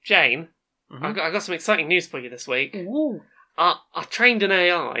Jane, Mhm. I got some exciting news for you this week. Ooh. I trained an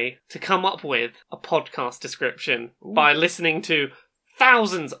AI to come up with a podcast description by listening to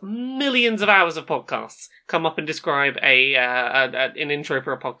thousands, millions of hours of podcasts. Come up and describe an intro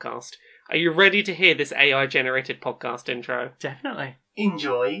for a podcast. Are you ready to hear this AI-generated podcast intro? Definitely.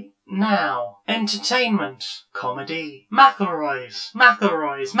 Enjoy now. Entertainment. Comedy. McElroy's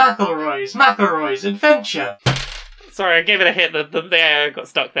adventure. Sorry, I gave it a hit. The AI got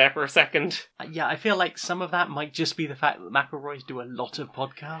stuck there for a second. Yeah, I feel like some of that might just be the fact that McElroys do a lot of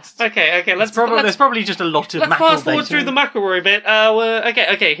podcasts. Okay, let's There's probably just a lot of let's McElroy fast forward data. through the McElroy bit.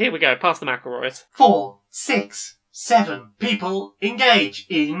 Okay, here we go. Past the McElroys. 4, 6, 7 people engage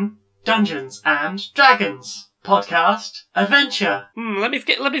in Dungeons and Dragons podcast adventure. Let me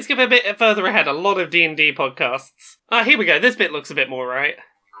skip a bit further ahead. A lot of D&D podcasts. Here we go. This bit looks a bit more right.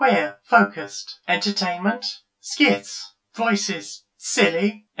 Queer focused. Entertainment. Skits. Voices.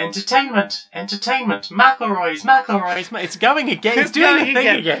 Silly. Entertainment. McElroy's. It's going again. It's doing the thing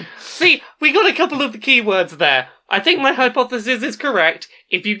again. See, we got a couple of the keywords there. I think my hypothesis is correct.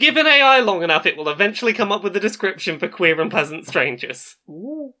 If you give an AI long enough, it will eventually come up with a description for queer and pleasant strangers.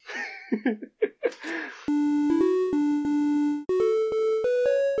 Ooh.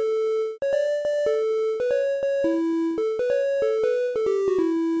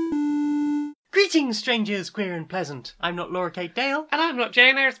 Greetings, strangers, queer and pleasant. I'm not Laura Kate Dale. And I'm not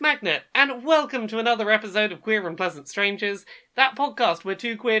Jane Eyres Magnet, and welcome to another episode of Queer and Pleasant Strangers, that podcast where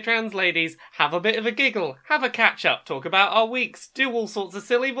two queer trans ladies have a bit of a giggle, have a catch-up, talk about our weeks, do all sorts of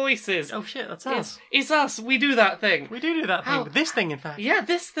silly voices. Oh shit, that's Yes, us. it's us, we do that thing. We do that thing, How- but this thing, in fact. Yeah,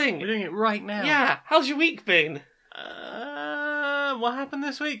 this thing. We're doing it right now. Yeah, how's your week been? What happened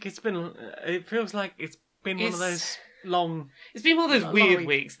this week? It feels like it's been one of those long... It's been one of those Long weird week.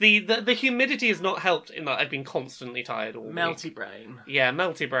 weeks. The humidity has not helped in that I've been constantly tired all week. melty brain. Yeah,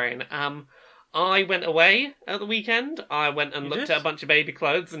 melty brain. I went away at the weekend. I went and You looked did? at a bunch of baby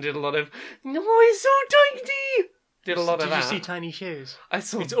clothes and did a lot of, "Oh, it's so tiny!" Did a lot of Did that. you see tiny shoes? I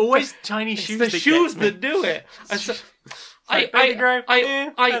saw. It's always tiny It's shoes the that shoes get me. that do it. I saw, Like baby grow? Yeah,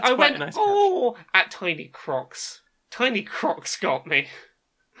 that's I quite went, a nice oh, at Tiny Crocs. Tiny Crocs got me.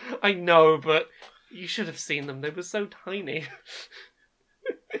 I know, but you should have seen them. They were so tiny.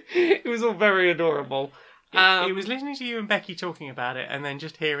 It was all very adorable. It was listening to you and Becky talking about it, and then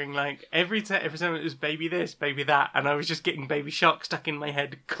just hearing like every time it was baby this, baby that, and I was just getting Baby Shark stuck in my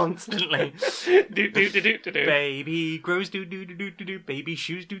head constantly. do. Baby grows do do do do do do. Baby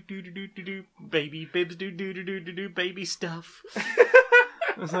shoes do do do do do do. Baby bibs do do do do do do. Baby stuff.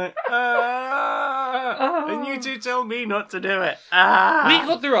 I was like, and you two told me not to do it. We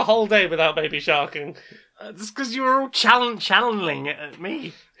got through a whole day without baby sharking. That's because you were all channeling it at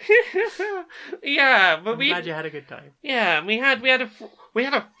me. Yeah, but I'm glad you had a good time. yeah, we had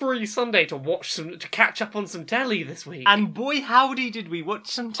a free Sunday to catch up on some telly this week. And boy, howdy, did we watch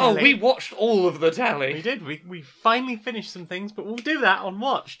some oh, telly. we watched all of the telly. We did. We finally finished some things, but we'll do that on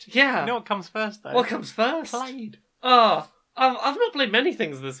watched. Yeah. You know what comes first, though? What comes first? Played. I've not played many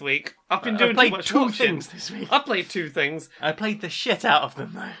things this week. I've been I doing played too much two watching. things this week. I played two things. I played the shit out of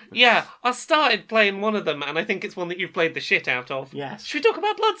them, though. Yeah, I started playing one of them, and I think it's one that you've played the shit out of. Yes. Should we talk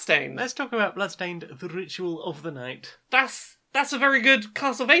about Bloodstained? Let's talk about Bloodstained: The Ritual of the Night. That's a very good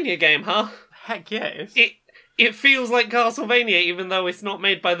Castlevania game, huh? Heck yeah, it is. It feels like Castlevania, even though it's not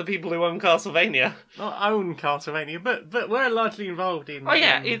made by the people who own Castlevania. Not own Castlevania, but we're largely involved in... Oh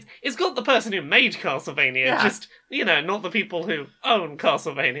yeah, it's got the person who made Castlevania, Yeah. just, not the people who own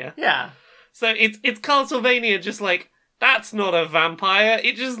Castlevania. Yeah. So it's Castlevania just like, that's not a vampire,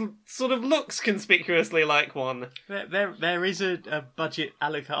 it just sort of looks conspicuously like one. There is a budget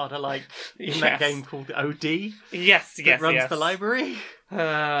Alucard like in Yes. that game called OD Yes, that yes, runs yes. the library.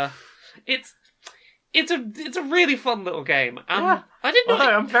 It's a really fun little game. Yeah. I did not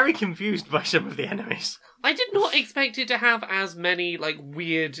Although I'm very confused by some of the enemies. I did not expect it to have as many like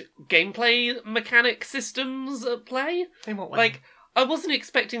weird gameplay mechanic systems at play. In what way? Like, I wasn't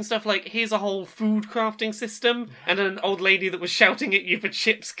expecting stuff like, here's a whole food crafting system, and an old lady that was shouting at you for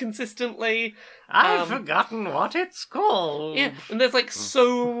chips consistently. I've forgotten what it's called. Yeah, and there's like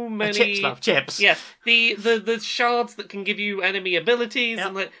so many... Chips love chips. Yes, the shards that can give you enemy abilities, Yep.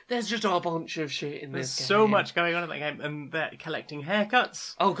 and like, there's just a bunch of shit in There's this game. so much going on in that game, and they're collecting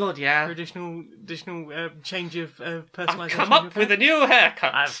haircuts. Oh god, yeah. Additional change of personalization. I've come up with a new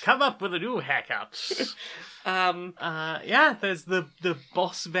haircut. I've come up with a new haircut. Yeah, there's the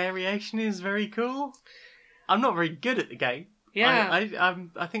boss variation is very cool. I'm not very good at the game. Yeah.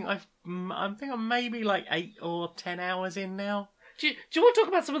 I think I'm maybe like 8 or 10 hours in now. Do you want to talk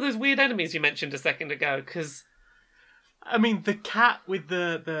about some of those weird enemies you mentioned a second ago? Because I mean, the cat with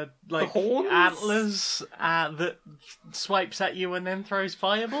the horns? antlers that swipes at you and then throws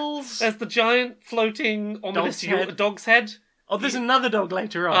fireballs. There's the giant floating ominous dog's head. Oh, there's another dog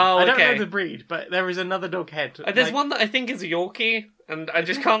later on. Oh, I don't okay. know the breed, but there is another dog head. There's one that I think is a Yorkie, and I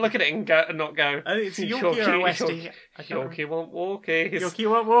just can't look at it and not go. It's a Yorkie or a Westie. Yorkie won't walkie. Yorkie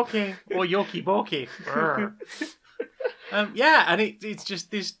won't walkie. Or Yorkie Borkie. Yeah, and it's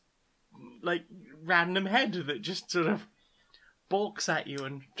just this, like, random head that just sort of balks at you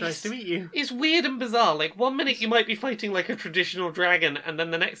and tries to eat you. It's weird and bizarre. Like, one minute you might be fighting like a traditional dragon, and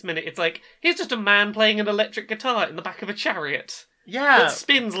then the next minute it's like, here's just a man playing an electric guitar in the back of a chariot. Yeah. That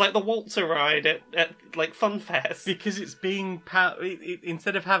spins like the waltzer ride at like fun fairs. Because it's being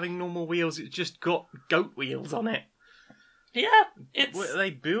instead of having normal wheels, it's just got goat wheels on it. Yeah, it's... What, are they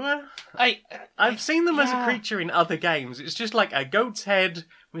Bua? I've seen them as a creature in other games. It's just like a goat's head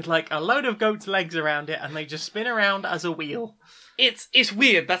with like a load of goat's legs around it, and they just spin around as a wheel. It's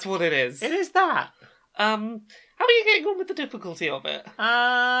weird, that's what it is. It is that. How are you getting on with the difficulty of it?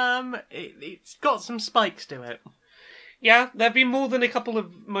 It's got some spikes to it. Yeah, there've been more than a couple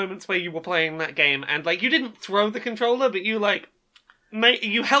of moments where you were playing that game, and like you didn't throw the controller, but you like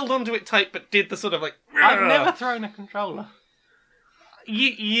you held onto it tight, but did the sort of like. I've never thrown a controller.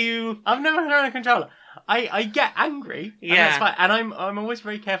 I've never thrown a controller. I get angry, and yeah, that's fine. And I'm always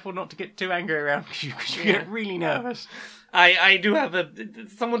very careful not to get too angry around because you get really nervous. I do have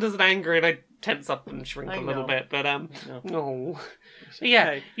someone does an anger and I tense up and shrink a little bit, but no.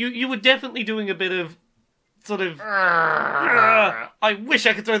 Yeah, you were definitely doing a bit of sort of I wish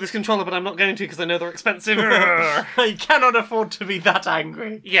I could throw this controller, but I'm not going to because I know they're expensive. I cannot afford to be that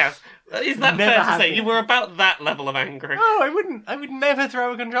angry. Yes. Is that Never fair to have say? been. You were about that level of angry. No, I wouldn't. I would never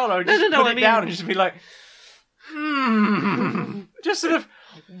throw a controller. I'd just put it down and just be like, just sort of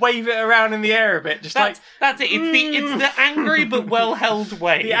wave it around in the air a bit, just that's it. It's the angry but well held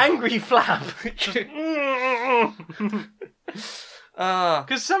way. The angry flap.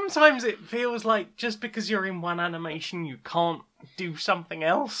 Because sometimes it feels like just because you're in one animation, you can't do something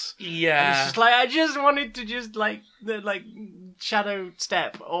else. Yeah, and it's just like I just wanted to just like shadow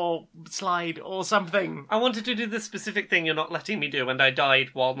step or slide or something. I wanted to do the specific thing you're not letting me do, and I died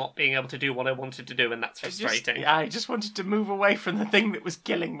while not being able to do what I wanted to do, and that's frustrating. I just wanted to move away from the thing that was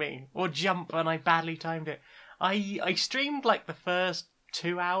killing me, or jump, and I badly timed it. I streamed like the first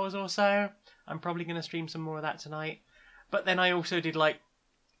 2 hours or so. I'm probably going to stream some more of that tonight. But then I also did probably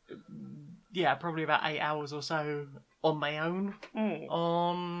about 8 hours or so on my own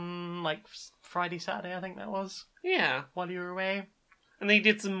on like Friday, Saturday, I think that was. Yeah, while you were away. And then you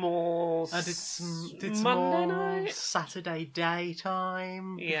did some more. I did some Monday more night? Saturday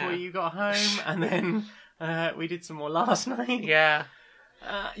daytime Yeah. before you got home, and then we did some more last night. Yeah.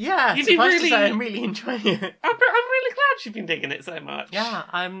 You've been suffice to really- say, I'm really enjoying it. I'm really glad you've been digging it so much. Yeah,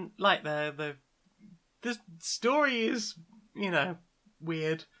 I'm like the story is,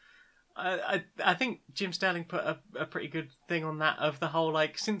 weird. I think Jim Sterling put a pretty good thing on that of the whole,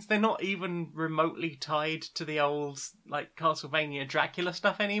 like, since they're not even remotely tied to the old, like, Castlevania Dracula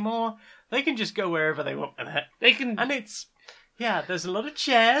stuff anymore, they can just go wherever they want with it. They can... And there's a lot of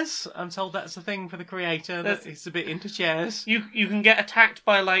chairs. I'm told that's a thing for the creator, that it's a bit into chairs. You can get attacked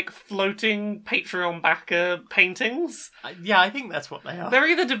by, like, floating Patreon backer paintings. I think that's what they are. They're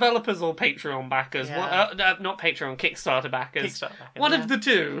either developers or Patreon backers. Yeah. Not Patreon, Kickstarter backers. Kickstarter backers, One yeah. of the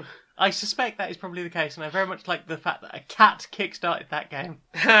two. I suspect that is probably the case, and I very much like the fact that a cat kickstarted that game.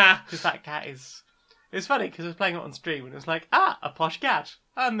 Ha! Because that cat is... It's funny, because I was playing it on stream, and it was like, a posh cat.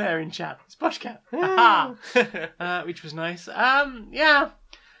 And they're in chat. It's Posh Cat. Which was nice.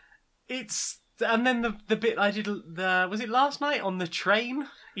 It's... And then the bit I did... Was it last night? On the train?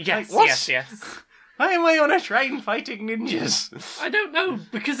 Yes, Like, what? yes. Why am I on a train fighting ninjas? I don't know,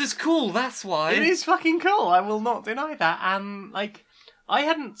 because it's cool, that's why. It is fucking cool. I will not deny that. And, like... I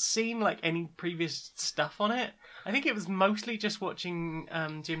hadn't seen, like, any previous stuff on it. I think it was mostly just watching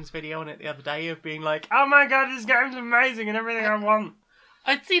Jim's video on it the other day of being like, oh my god, this game's amazing and everything I want.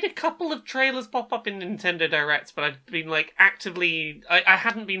 I'd seen a couple of trailers pop up in Nintendo Directs, but I'd been, like, actively... I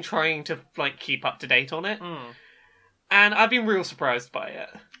hadn't been trying to, like, keep up to date on it. And I've been real surprised by it.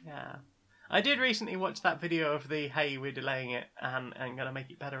 Yeah. I did recently watch that video of the, hey, we're delaying it and gonna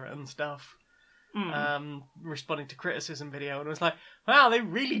make it better and stuff. Responding to criticism video, and I was like, wow, they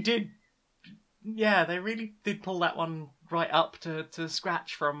really did pull that one right up to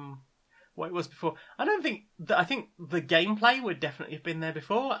scratch from what it was before. I think the gameplay would definitely have been there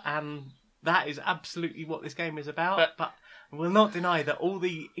before, and that is absolutely what this game is about, but I will not deny that all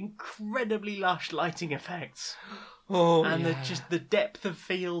the incredibly lush lighting effects and the depth of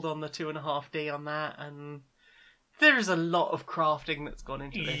field on the 2.5D on that, and There is a lot of crafting that's gone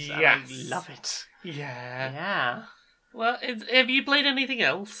into this, and Yes. I love it. Yeah. Yeah. Well, have you played anything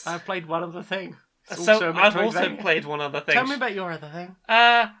else? I've played one other thing. It's So also a I've also Metroidvania. played one other thing. Tell me about your other thing.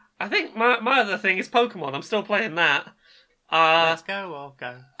 I think my other thing is Pokemon. I'm still playing that. Let's go or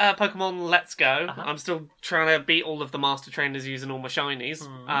go. Pokemon Let's Go. Uh-huh. I'm still trying to beat all of the Master Trainers using all my shinies.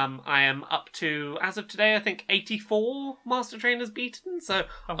 I am up to, as of today, I think 84 Master Trainers beaten, so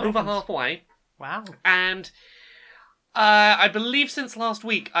Oh, over heavens. halfway. Wow. And I believe since last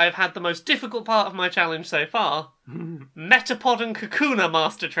week I've had the most difficult part of my challenge so far. Metapod and Kakuna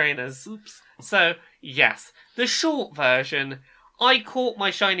Master Trainers. Oops. So, yes, the short version, I caught my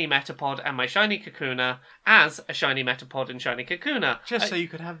shiny Metapod and my shiny Kakuna as a shiny Metapod and shiny Kakuna. Just so you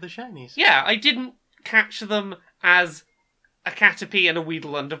could have the shinies. Yeah, I didn't catch them as a Caterpie and a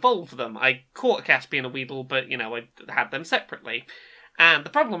Weedle and evolve them. I caught a Caterpie and a Weedle, but, I had them separately. And the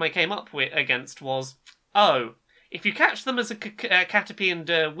problem I came up against was, if you catch them as a Caterpie and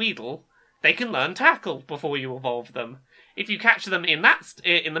a Weedle, they can learn Tackle before you evolve them. If you catch them in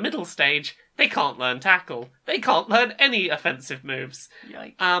the middle stage, they can't learn Tackle. They can't learn any offensive moves.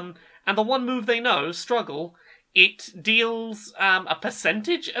 Yikes. And the one move they know, Struggle, it deals a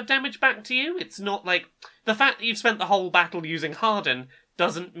percentage of damage back to you. It's not like... The fact that you've spent the whole battle using Harden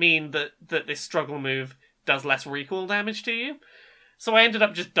doesn't mean that this Struggle move does less recoil damage to you. So I ended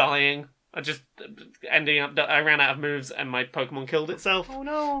up just dying. I ran out of moves and my Pokemon killed itself. Oh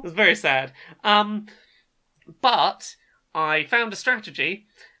no. It was very sad. But I found a strategy.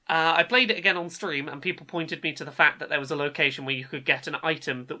 I played it again on stream, and people pointed me to the fact that there was a location where you could get an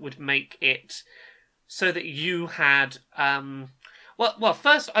item that would make it so that you had... Well,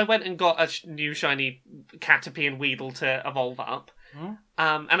 first I went and got a new shiny Caterpie and Weedle to evolve up.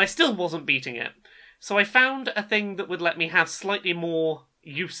 And I still wasn't beating it. So I found a thing that would let me have slightly more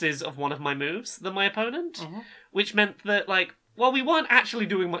uses of one of my moves than my opponent, which meant that, while we weren't actually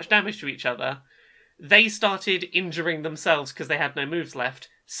doing much damage to each other, they started injuring themselves because they had no moves left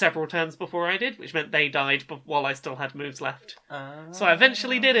several turns before I did, which meant they died while I still had moves left. So I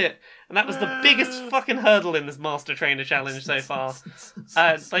eventually did it, and that was the biggest fucking hurdle in this Master Trainer challenge so far.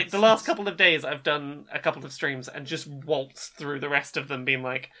 The last couple of days I've done a couple of streams and just waltzed through the rest of them being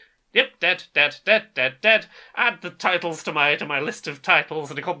like, yep, dead. Add the titles to my list of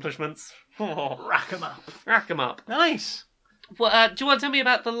titles and accomplishments. Rack 'em up. Rack 'em up. Nice. Well, do you want to tell me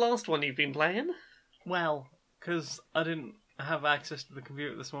about the last one you've been playing? Well, because I didn't have access to the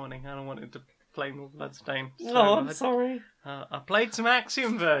computer this morning and I wanted to play more Bloodstained. So I'm sorry. I played some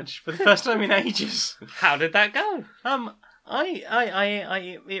Axiom Verge for the first time in ages. How did that go?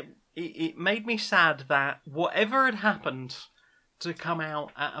 It made me sad that whatever had happened to come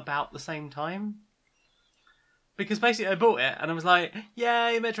out at about the same time. Because basically I bought it and I was like,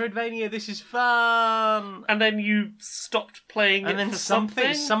 yay, Metroidvania, this is fun! And then you stopped playing And it then for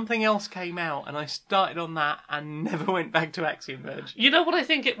something? something else came out and I started on that and never went back to Axiom Verge. You know what I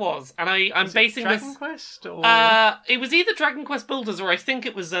think it was? And I'm Was it basing Dragon this... Quest? Or It was either Dragon Quest Builders or I think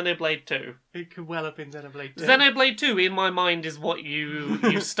it was Xenoblade 2. it could well have been Xenoblade 2. Xenoblade 2, in my mind, is what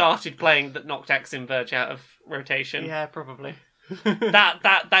you started playing that knocked Axiom Verge out of rotation. Yeah, probably.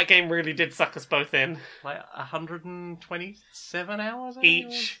 That game really did suck us both in. Like 127 hours I think it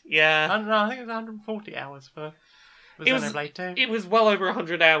was? Each, yeah. No, I think it was 140 hours for It was- Xenoblade 2. It was well over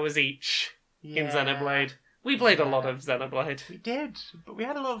 100 hours each in Yeah. Xenoblade. We played a lot Yeah. of Xenoblade. We did, but we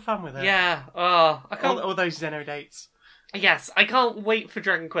had a lot of fun with it. Yeah, I can't... All those Xeno dates. Yes, I can't wait for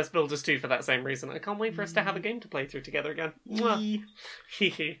Dragon Quest Builders 2 for that same reason. I can't wait for us to have a game to play through together again. Mwah.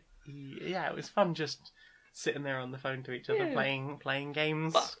 Yeah, it was fun just sitting there on the phone to each other Yeah. playing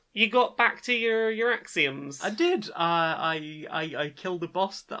games. But you got back to your axioms. I did. I killed a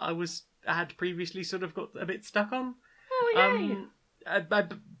boss that I had previously sort of got a bit stuck on. Oh, yay.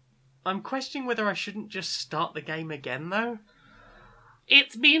 I'm questioning whether I shouldn't just start the game again though.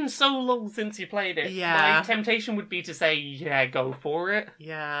 It's been so long since you played it. Yeah. My temptation would be to say, yeah, go for it.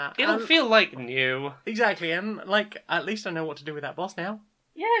 Yeah, It'll feel like new. exactly, and at least I know what to do with that boss now.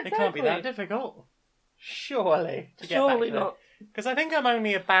 Yeah, It can't be that difficult. Surely. To get back Surely to it. not. Because I think I'm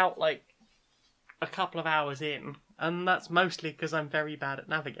only about, a couple of hours in, and that's mostly because I'm very bad at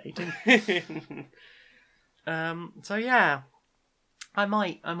navigating. So yeah, I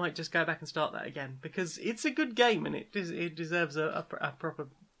might just go back and start that again, because it's a good game, and it deserves a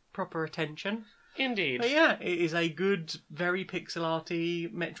proper attention. Indeed. But yeah, it is a good, very pixel-arty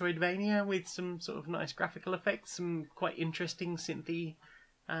Metroidvania with some sort of nice graphical effects, some quite interesting synthy,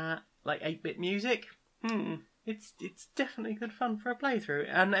 8-bit music. It's definitely good fun for a playthrough,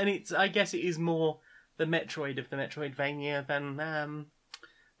 and I guess it is more the Metroid of the Metroidvania than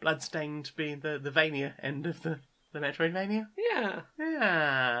Bloodstained being the Vania end of the The Metroidvania? Yeah.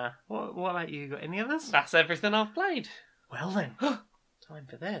 Yeah. What about you? Got any others? That's everything I've played. Well then, time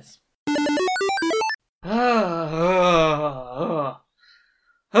for this.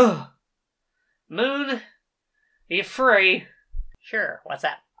 Moon, are you free? Sure, what's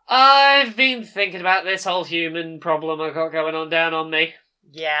that? I've been thinking about this whole human problem I've got going on down on me.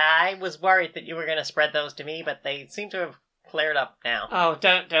 Yeah, I was worried that you were going to spread those to me, but they seem to have cleared up now. Oh,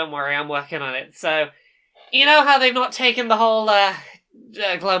 don't worry, I'm working on it. So, you know how they've not taken the whole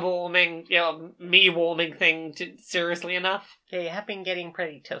global warming, me warming thing seriously enough? Yeah, you have been getting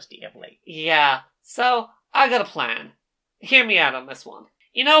pretty toasty of late. Yeah. So, I got a plan. Hear me out on this one.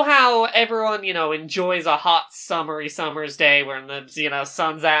 You know how everyone, enjoys a hot, summery summer's day when the,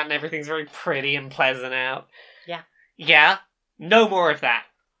 sun's out and everything's very pretty and pleasant out? Yeah. Yeah? No more of that.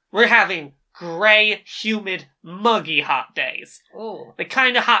 We're having grey, humid, muggy hot days. Ooh. The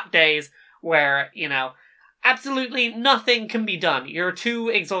kind of hot days where, absolutely nothing can be done. You're too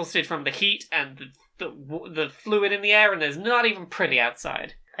exhausted from the heat and the fluid in the air, and there's not even pretty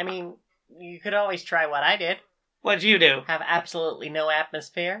outside. I mean, you could always try what I did. What'd you do? Have absolutely no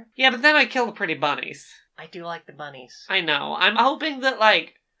atmosphere. Yeah, but then I kill the pretty bunnies. I do like the bunnies. I know. I'm hoping that,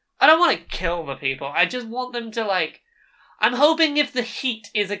 I don't want to kill the people. I just want them to, I'm hoping if the heat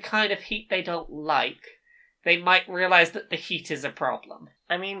is a kind of heat they don't like, they might realize that the heat is a problem.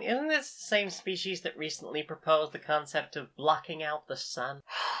 I mean, isn't this the same species that recently proposed the concept of blocking out the sun?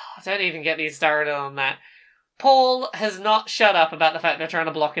 Don't even get me started on that. Paul has not shut up about the fact they're trying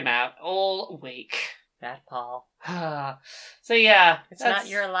to block him out all week. That Paul. So yeah. It's not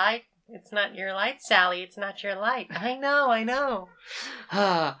your light. It's not your light, Sally. It's not your light. I know.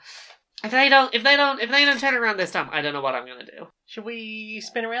 If they don't turn around this time, I don't know what I'm gonna do. Should we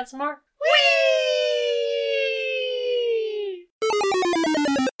spin around some more?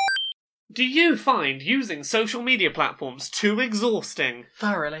 Do you find using social media platforms too exhausting?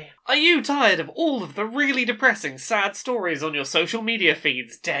 Thoroughly. Are you tired of all of the really depressing, sad stories on your social media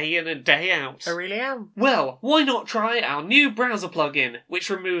feeds day in and day out? I really am. Well, why not try our new browser plugin, which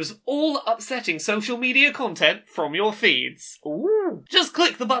removes all upsetting social media content from your feeds? Ooh. Just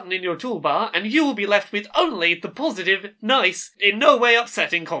click the button in your toolbar and you will be left with only the positive, nice, in no way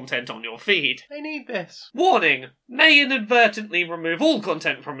upsetting content on your feed. I need this. Warning! May inadvertently remove all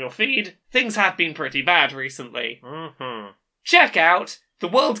content from your feed. Things have been pretty bad recently. Mm-hmm. Check out The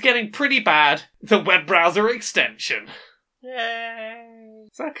World's Getting Pretty Bad, the web browser extension. Yay.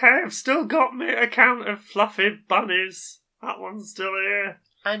 It's okay, I've still got my account of fluffy bunnies. That one's still here.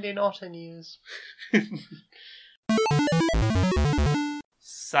 And in otter news.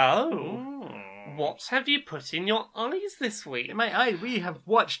 So, what have you put in your eyes this week? We have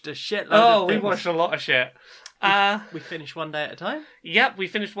watched a shitload of Oh, we things. watched a lot of shit. We finish one day at a time. Yep, we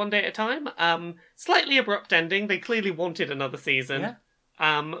finished one day at a time. Slightly abrupt ending. They clearly wanted another season. Yeah.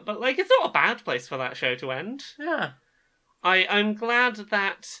 But it's not a bad place for that show to end. Yeah. I'm glad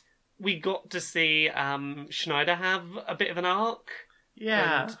that we got to see Schneider have a bit of an arc.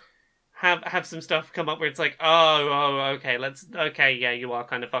 Yeah. And have some stuff come up where it's like, okay, yeah, you are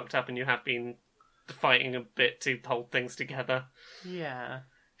kind of fucked up and you have been fighting a bit to hold things together. Yeah.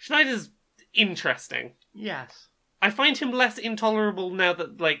 Schneider's interesting. Yes. I find him less intolerable now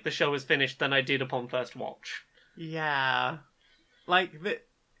that, the show is finished than I did upon first watch. Yeah. And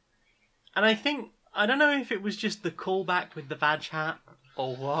I don't know if it was just the callback with the badge hat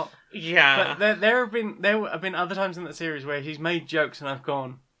or what. Yeah. But there have been other times in that series where he's made jokes and I've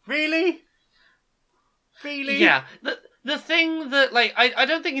gone, really? Really? Yeah. The thing that, I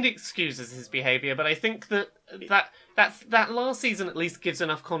don't think it excuses his behaviour, but I think that last season at least gives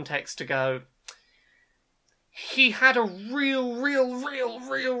enough context to go, he had a real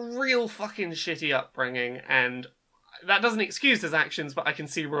fucking shitty upbringing, and that doesn't excuse his actions, but I can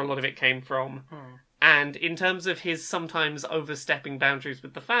see where a lot of it came from. And in terms of his sometimes overstepping boundaries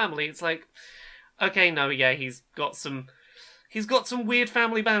with the family, it's like, okay, no, yeah, he's got some weird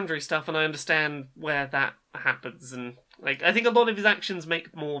family boundary stuff, and I understand where that happens, and I think a lot of his actions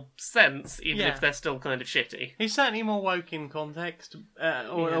make more sense, even if they're still kind of shitty. He's certainly more woke in context,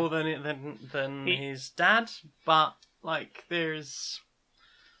 or than his dad, but there's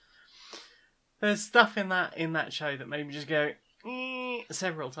stuff in that show that made me just go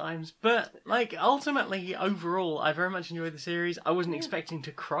several times. But ultimately, overall, I very much enjoyed the series. I wasn't expecting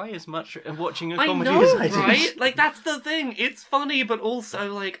to cry as much watching a comedy as I did. Right? That's the thing. It's funny, but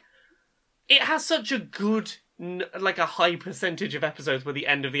also it has such a good. A high percentage of episodes where the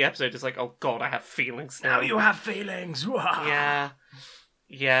end of the episode is oh god, I have feelings now. Now you have feelings. Yeah.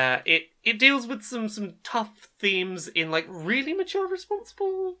 It deals with some tough themes in really mature,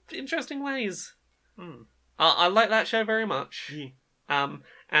 responsible, interesting ways. I like that show very much. Yeah.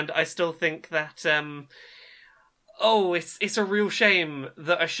 And I still think that it's a real shame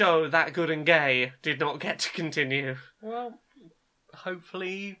that a show that good and gay did not get to continue. Well,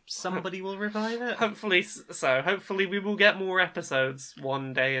 hopefully somebody will revive it. Hopefully so. Hopefully we will get more episodes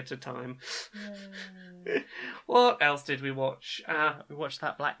one day at a time. What else did we watch? We watched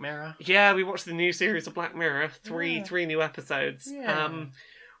that Black Mirror. Yeah, we watched the new series of Black Mirror. Three new episodes. Yeah.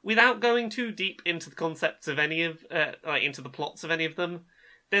 Without going too deep into the concepts of any of, into the plots of any of them,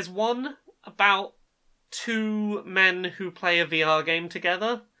 there's one about two men who play a VR game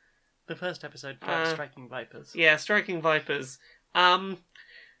together. The first episode called Striking Vipers. Yeah, Striking Vipers.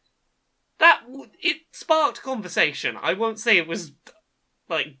 It sparked conversation. I won't say it was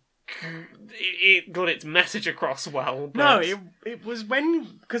like it got its message across well. But... No, it was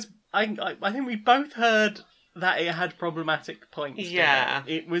because I think we both heard that it had problematic points. Yeah,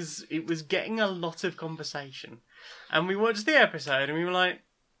 it was getting a lot of conversation, and we watched the episode and we were like,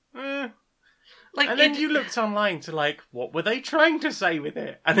 Like, and then you looked online to what were they trying to say with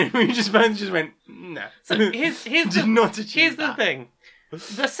it? And then we both went, no. So here's the thing.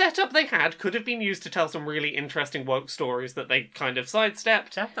 The setup they had could have been used to tell some really interesting woke stories that they kind of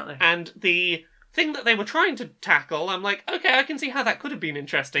sidestepped. Definitely. And the thing that they were trying to tackle, I'm like, okay, I can see how that could have been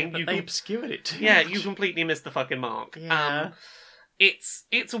interesting. But they obscured it too Yeah, much. you completely missed the fucking mark. Yeah.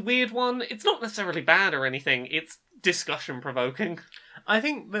 It's a weird one. It's not necessarily bad or anything. It's discussion provoking. I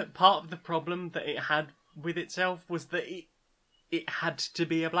think that part of the problem that it had with itself was that it had to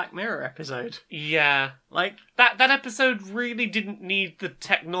be a Black Mirror episode. Yeah. Like that episode really didn't need the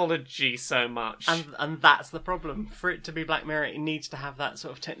technology so much. and that's the problem. For it to be Black Mirror, it needs to have that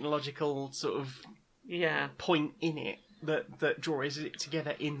sort of technological sort of point in it that draws it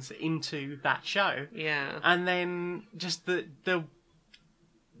together into that show. Yeah. And then just there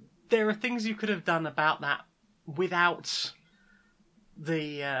are things you could have done about that without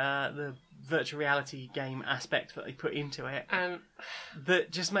the virtual reality game aspect that they put into it, And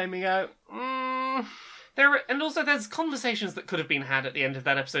that just made me go, there's conversations that could have been had at the end of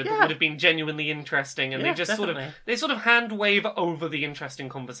that episode that Yeah. would have been genuinely interesting, and Yeah, they just definitely. sort of hand wave over the interesting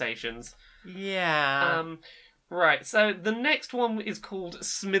conversations. yeah. Right, so the next one is called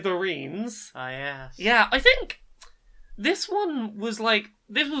Smithereens. Yes. Yeah, I think this one was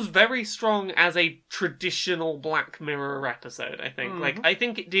this was very strong as a traditional Black Mirror episode, I think. Mhm. I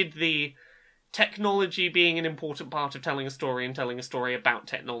think it did the technology being an important part of telling a story and telling a story about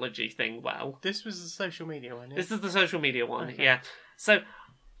technology thing well. This was the social media one, yeah? This is the social media one, Okay. yeah. So,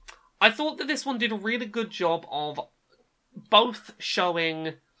 I thought that this one did a really good job of both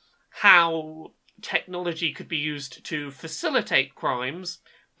showing how technology could be used to facilitate crimes,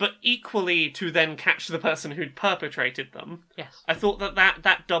 but equally to then catch the person who'd perpetrated them. Yes. I thought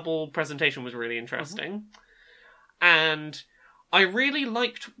that double presentation was really interesting. And I really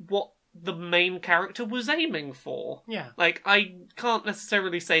liked what the main character was aiming for. Yeah. I can't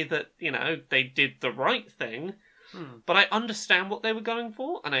necessarily say that, they did the right thing, but I understand what they were going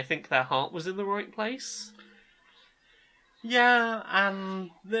for, and I think their heart was in the right place. Yeah, and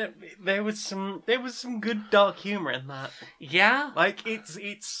there was some good dark humor in that. Yeah?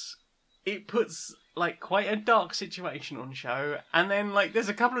 It puts quite a dark situation on show, and then there's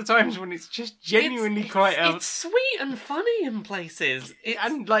a couple of times when it's just genuinely it's sweet and funny in places.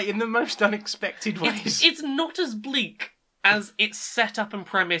 and in the most unexpected ways. It's not as bleak as its setup and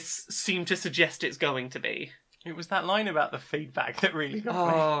premise seem to suggest it's going to be. It was that line about the feedback that really got me.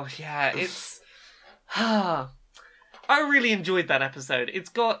 Oh, yeah, it's... I really enjoyed that episode. It's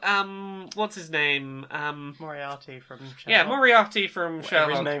got, what's his name? Moriarty from Sherlock. Yeah, Moriarty from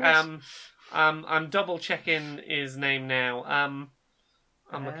Whatever his Sherlock. name is. I'm double checking his name now. I'm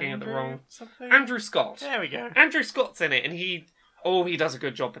looking at the wrong... something? Andrew Scott. There we go. Andrew Scott's in it, and he does a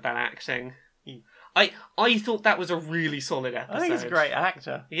good job with that acting. He- I thought that was a really solid episode. I think he's a great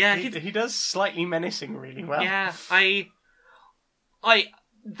actor. Yeah, he does slightly menacing really well. Yeah,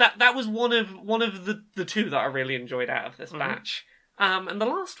 that was one of the two that I really enjoyed out of this batch. And the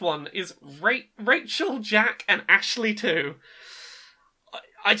last one is Rachel, Jack, and Ashley too.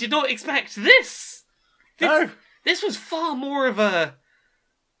 I did not expect this. No. This was far more of a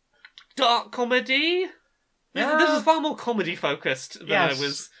dark comedy. This Yeah. was far more comedy focused than Yes. I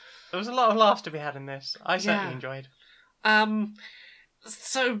was. There was a lot of laughs to be had in this. I certainly Yeah. enjoyed.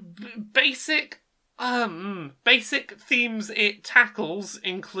 So basic themes it tackles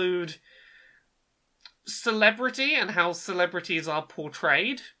include celebrity and how celebrities are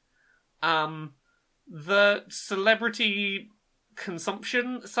portrayed, the celebrity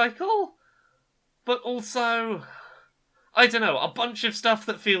consumption cycle, but also I don't know, a bunch of stuff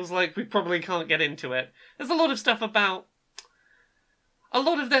that feels like we probably can't get into it. There's a lot of stuff about... A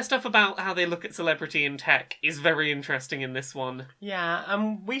lot of their stuff about how they look at celebrity in tech is very interesting in this one.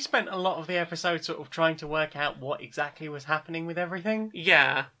 Yeah, we spent a lot of the episode sort of trying to work out what exactly was happening with everything.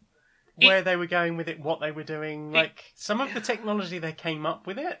 Yeah. Where they were going with it, what they were doing. Like, some of the technology they came up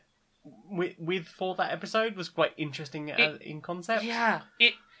with it, with for that episode was quite interesting in concept. Yeah.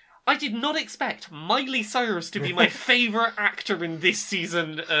 I did not expect Miley Cyrus to be my favourite actor in this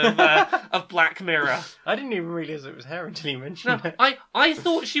season of Black Mirror. I didn't even realise it was her until you mentioned it. I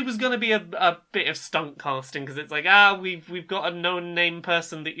thought she was going to be a bit of stunt casting, because it's like, we've got a known name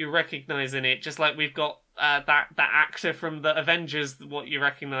person that you recognise in it, just like we've got that actor from the Avengers, what you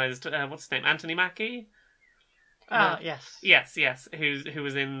recognised, what's his name, Anthony Mackie? Yes. Yes, who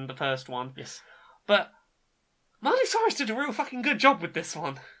was in the first one. Yes. But Miley Cyrus did a real fucking good job with this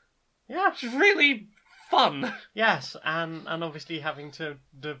one. Yeah. She's really fun. Yes, and obviously having to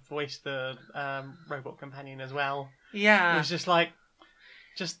voice the robot companion as well. Yeah. It was just like,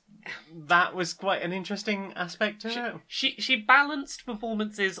 that was quite an interesting aspect to it. She balanced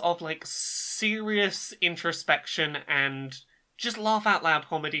performances of like serious introspection and just laugh out loud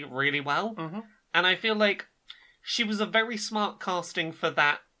comedy really well. Mm-hmm. And I feel like she was a very smart casting for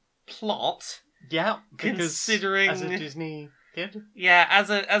that plot. Yeah, considering as a Disney kid. Yeah, as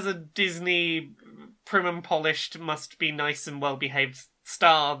a Disney prim and polished, must be nice and well behaved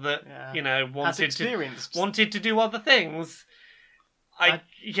star that wanted to do other things. I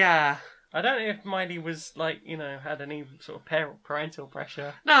don't know if Miley was like had any sort of parental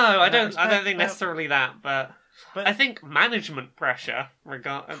pressure. No, I don't think necessarily that, but I think management pressure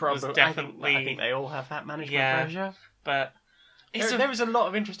was definitely. I think they all have that management pressure, but. There was a lot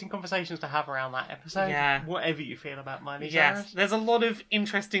of interesting conversations to have around that episode. Yeah. Whatever you feel about Miley Cyrus. Yes, there's a lot of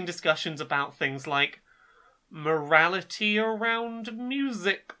interesting discussions about things like morality around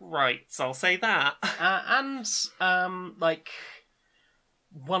music rights, I'll say that. And like,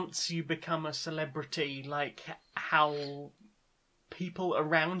 once you become a celebrity, like, how people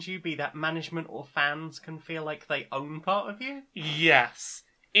around you, be that management or fans, can feel like they own part of you. Yes.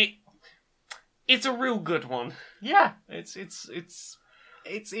 It's a real good one. Yeah, it's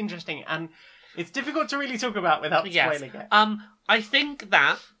interesting, and it's difficult to really talk about without spoiling it. I think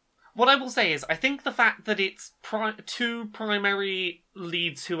that what I will say is I think the fact that it's two primary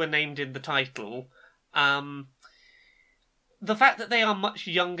leads who are named in the title, the fact that they are much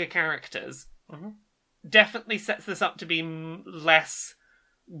younger characters, definitely sets this up to be less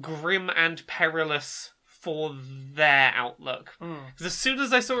grim and perilous for their outlook. Because as soon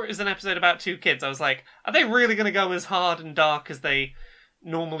as I saw it as an episode about two kids, I was like, are they really going to go as hard and dark as they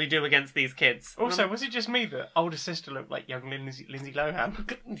normally do against these kids? Also, was it just me that older sister looked like young Lindsay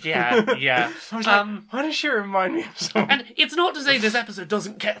Lohan? Yeah. I was like, why does she remind me of someone? And it's not to say this episode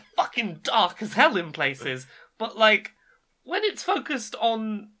doesn't get fucking dark as hell in places, but like, when it's focused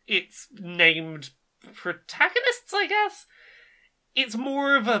on its named protagonists, I guess, it's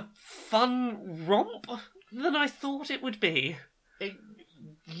more of a fun romp than I thought it would be.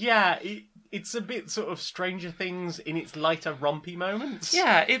 It's a bit sort of Stranger Things in its lighter rompy moments.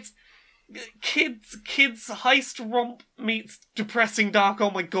 Yeah, it's kids heist romp meets depressing dark.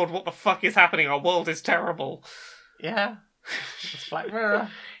 Oh my god, what the fuck is happening? Our world is terrible. Yeah, it's Black Mirror.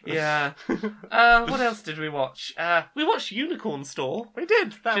 Yeah. What else did we watch? We watched Unicorn Store. We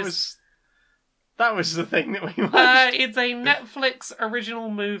did. That was the thing that we watched. It's a Netflix original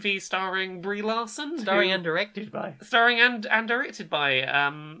movie starring Brie Larson. Starring and directed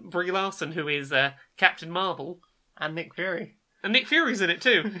by Brie Larson, who is Captain Marvel. And Nick Fury. And Nick Fury's in it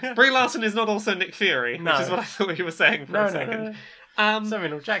too. Brie Larson is not also Nick Fury, which is what I thought you were saying for a second.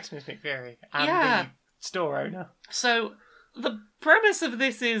 Samuel Jackson is Nick Fury. And the store owner. So, the premise of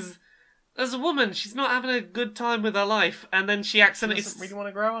this is, as a woman, she's not having a good time with her life, and then she accidentally... She doesn't really want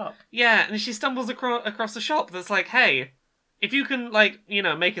to grow up. Yeah, and she stumbles across a shop that's like, hey, if you can,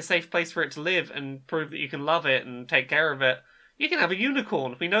 make a safe place for it to live and prove that you can love it and take care of it, you can have a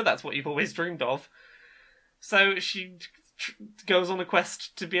unicorn. We know that's what you've always dreamed of. So she goes on a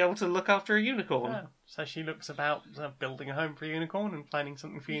quest to be able to look after a unicorn. Yeah. So she looks about building a home for a unicorn and finding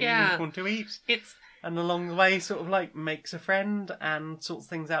something for your unicorn to eat. And along the way, sort of makes a friend and sorts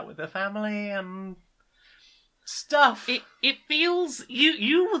things out with her family and stuff. It feels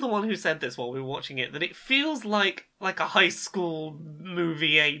you were the one who said this while we were watching it, that it feels like a high school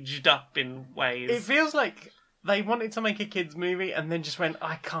movie aged up in ways. It feels like they wanted to make a kids movie and then just went,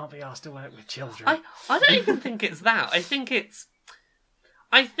 I can't be asked to work with children. I don't even think it's that. I think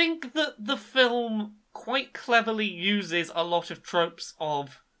that the film quite cleverly uses a lot of tropes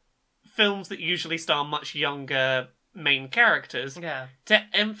of films that usually star much younger main characters Yeah. to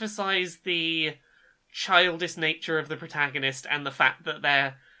emphasize the childish nature of the protagonist and the fact that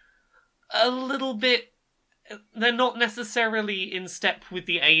they're a little bit... They're not necessarily in step with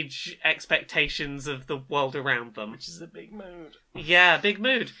the age expectations of the world around them. Which is a big mood. Yeah, big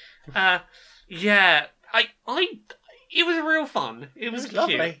mood. Yeah, it was real fun. It was cute.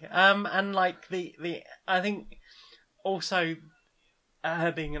 Lovely. And like I think also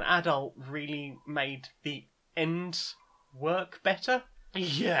her being an adult really made the end work better.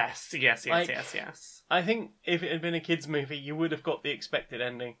 Yes. Like- I think if it had been a kids' movie, you would have got the expected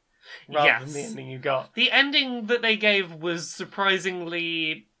ending rather than the ending you got. The ending that they gave was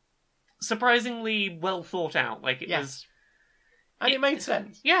surprisingly well thought out. Like it was. And it made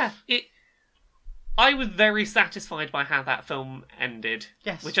sense. Yeah, I was very satisfied by how that film ended.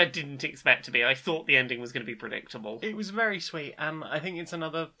 Yes. Which I didn't expect to be. I thought the ending was going to be predictable. It was very sweet, and I think it's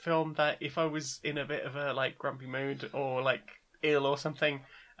another film that if I was in a bit of a like grumpy mood or like ill or something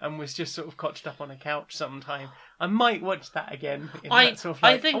and was just sort of cotched up on a couch sometime, I might watch that again. That sort of,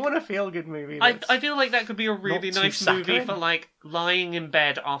 like, I want a feel-good movie. I feel like that could be a really not too nice movie saccharine. for like lying in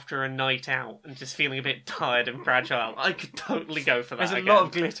bed after a night out and just feeling a bit tired and fragile. I could totally go for that. There's a again. lot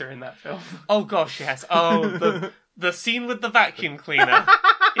of glitter in that film. Oh gosh, yes. Oh, the scene with the vacuum cleaner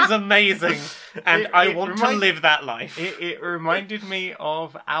is amazing, and I want to live that life. It reminded me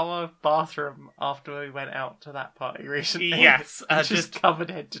of our bathroom after we went out to that party recently. Yes, It's just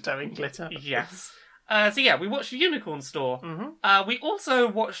covered head to toe in glitter. Yes. So yeah, we watched Unicorn Store. Mm-hmm. We also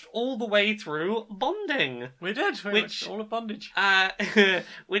watched all the way through Bonding. We did. We Which- watched all of Bondage.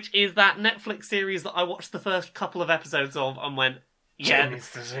 Which is that Netflix series that I watched the first couple of episodes of and went, yeah,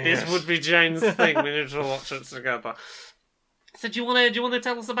 this would be Jane's thing. We need to watch it together. So do you want to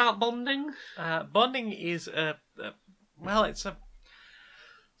tell us about Bonding? Bonding is it's a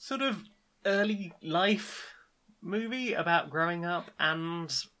sort of early life movie about growing up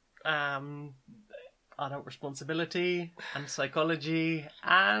and adult responsibility and psychology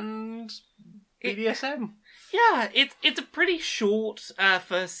and BDSM. Yeah, it's a pretty short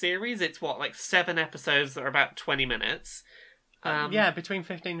first series. It's like 7 episodes that are about 20 minutes. Between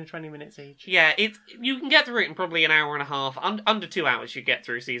 15 and 20 minutes each. Yeah, you can get through it in probably an hour and a half. Under 2 hours you get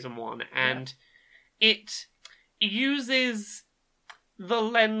through season 1. And it uses the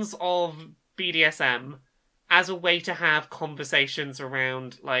lens of BDSM as a way to have conversations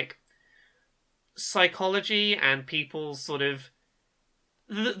around, like, psychology and people's sort of...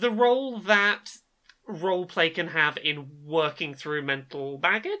 The role that roleplay can have in working through mental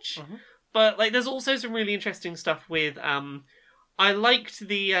baggage. Mhm. But, like, there's also some really interesting stuff with... I liked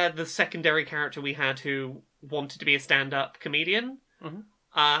the secondary character we had who wanted to be a stand-up comedian. Mhm.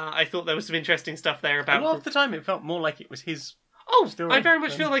 I thought there was some interesting stuff there about... A lot of the time it felt more like it was his... Oh, story I very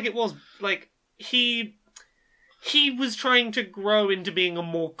much than- feel like it was, like, he was trying to grow into being a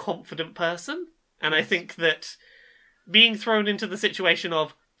more confident person. And I think that being thrown into the situation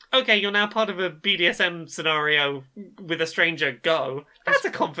of, okay, you're now part of a BDSM scenario with a stranger, go. That's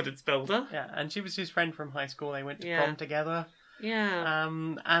a confidence builder. Yeah, and she was his friend from high school. They went to Yeah. prom together. Yeah.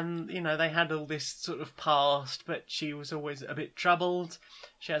 And, they had all this sort of past, but she was always a bit troubled.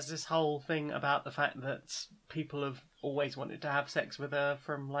 She has this whole thing about the fact that people have always wanted to have sex with her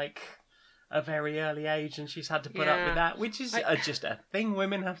from, like, a very early age, and she's had to put up Yeah. with that, which is just a thing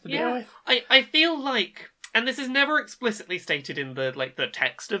women have to deal Yeah. with. I feel like, and this is never explicitly stated in the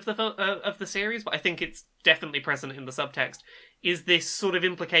text of the series, but I think it's definitely present in the subtext, is this sort of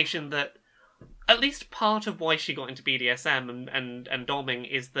implication that at least part of why she got into BDSM and doming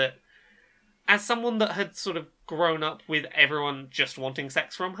is that as someone that had sort of grown up with everyone just wanting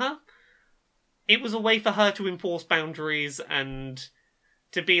sex from her, it was a way for her to enforce boundaries and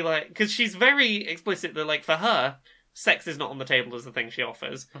to be like... Because she's very explicit that, like, for her, sex is not on the table as the thing she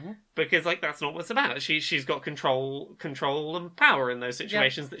offers. Mhm. Because, like, that's not what it's about. She's got control and power in those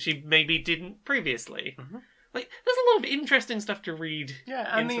situations that she maybe didn't previously. Mhm. Like, there's a lot of interesting stuff to read.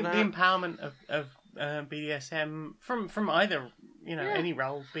 Yeah, and the into that. empowerment of BDSM from either, any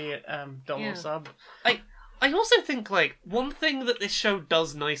role, be it dom Yeah. or sub. I also think, like, one thing that this show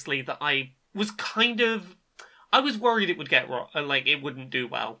does nicely that I was I was worried it would get wrong, like, it wouldn't do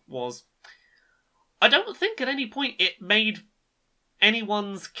well, was I don't think at any point it made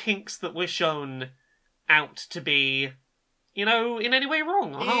anyone's kinks that were shown out to be, in any way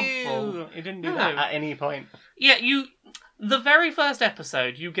wrong or harmful. Ew, it didn't do No. that at any point. Yeah, the very first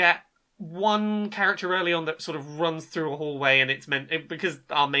episode, you get one character early on that sort of runs through a hallway, and it's because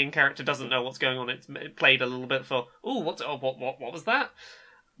our main character doesn't know what's going on. It's played a little bit for what was that?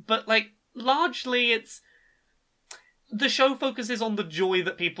 But like largely, it's the show focuses on the joy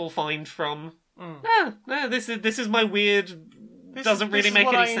that people find from No, this is my weird, doesn't really make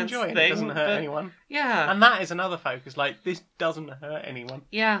any sense enjoy, thing. It doesn't hurt but anyone. Yeah. And that is another focus. Like, this doesn't hurt anyone.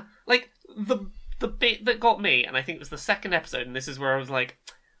 Yeah, like the bit that got me, and I think it was the second episode, and this is where I was like,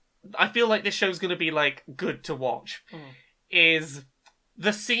 I feel like this show's going to be like good to watch, is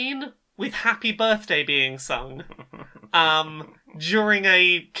the scene with "Happy Birthday" being sung during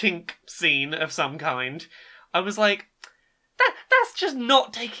a kink scene of some kind. I was like, that's just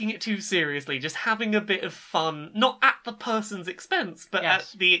not taking it too seriously, just having a bit of fun, not at the person's expense, but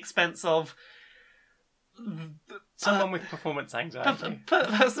Yes. at the expense of Someone with performance anxiety.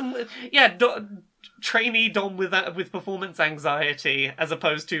 Trainee Dom with performance anxiety, as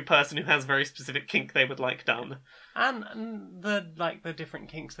opposed to person who has very specific kink they would like done. And the different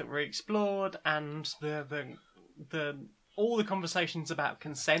kinks that were explored, and the all the conversations about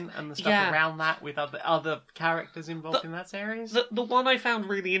consent and the stuff around that with other characters involved in that series. The one I found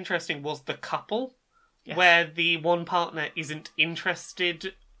really interesting was the couple, Yes. where the one partner isn't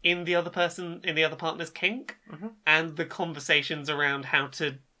interested in the other partner's kink, and the conversations around how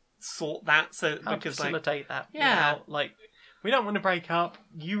to sort that. So How to because facilitate that. Yeah. Without, we don't want to break up.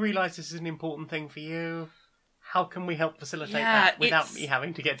 You realise this is an important thing for you. How can we help facilitate that without me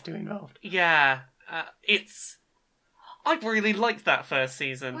having to get too involved? Yeah, I really liked that first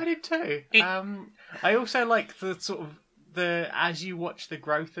season. I did too. I also like the sort of as you watch the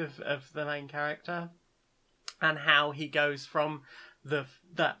growth of the main character, and how he goes from the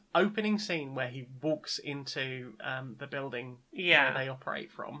opening scene where he walks into the building where they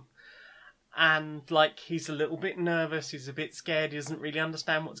operate from, and he's a little bit nervous, he's a bit scared, he doesn't really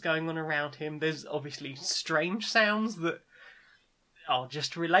understand what's going on around him. There's obviously strange sounds that are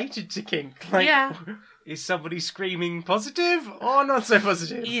just related to kink. Is somebody screaming positive or not so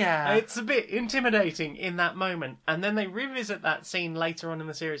positive? Yeah. It's a bit intimidating in that moment. And then they revisit that scene later on in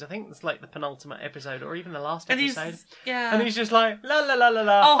the series. I think it's the penultimate episode or even the last episode. And he's just like, la la la la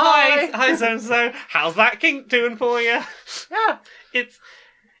la. Oh, hi so-and-so. How's that kink doing for you? Yeah. It's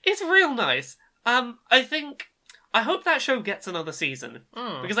real nice. I hope that show gets another season.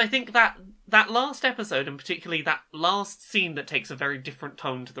 Because I think that last episode, and particularly that last scene that takes a very different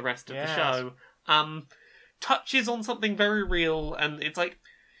tone to the rest of the show, touches on something very real, and it's like,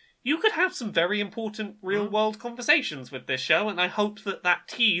 you could have some very important real-world conversations with this show, and I hope that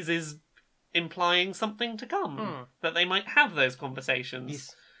tease is implying something to come. That they might have those conversations.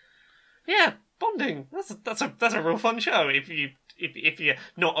 Yes. Yeah, bonding. That's a real fun show if you're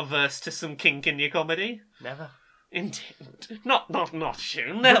not averse to some kink in your comedy. Never. Indeed. Not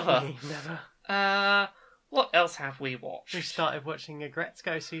you. Never. Me, never. What else have we watched? We started watching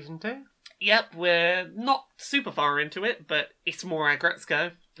Agretzko season 2. Yep, we're not super far into it, but it's more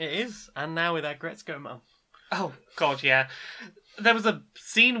Agretzko. It is, and now with Agretzko Mum. Oh, God, yeah. There was a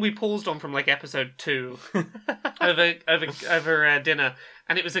scene we paused on from episode 2 over dinner,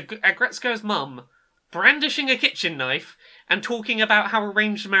 and it was Agretzko's mum brandishing a kitchen knife and talking about how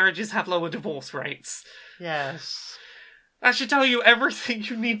arranged marriages have lower divorce rates. Yes. That should tell you everything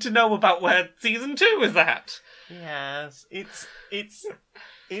you need to know about where season 2 is at. Yes, it's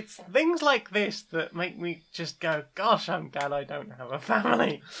things like this that make me just go, gosh, I'm glad I don't have a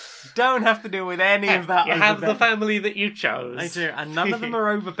family. Don't have to deal with any of that. You have the family that you chose. I do, and none of them are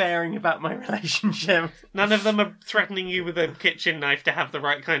overbearing about my relationship. None of them are threatening you with a kitchen knife to have the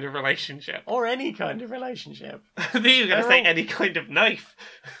right kind of relationship. Or any kind of relationship. I think you were going to say any kind of knife.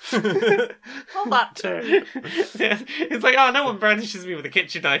 Well, that too. It's like, oh, no one brandishes me with a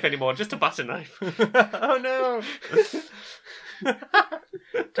kitchen knife anymore, just a butter knife. Oh no.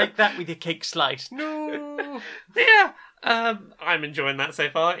 Take that with your cake slice. No. Yeah, I'm enjoying that so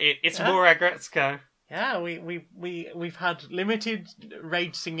far. It's more Agretzko. Yeah, we've had limited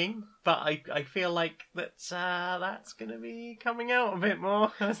rage singing, but I feel like that's going to be coming out a bit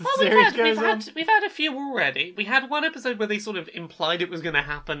more as the series goes on. We've had a few already. We had one episode where they sort of implied it was going to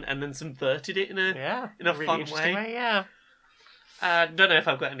happen and then subverted it in a really fun interesting way. Yeah. Don't know if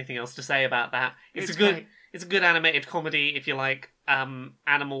I've got anything else to say about that. It's a good animated comedy if you like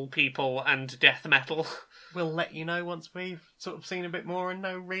animal people and death metal. We'll let you know once we've sort of seen a bit more and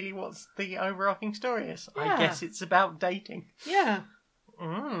know really what the overarching story is. Yeah. I guess it's about dating. Yeah.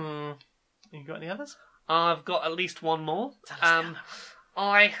 You got any others? I've got at least one more.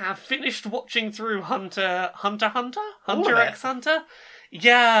 I have finished watching through Hunter x Hunter.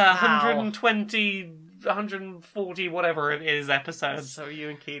 Yeah, Wow. 120, 140, whatever it is, episodes. So you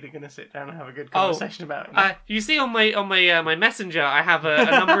and Keith are going to sit down and have a good conversation about it. You see on my messenger, I have a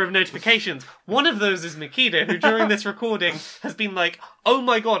number of notifications. One of those is Makita, who during this recording has been like, "Oh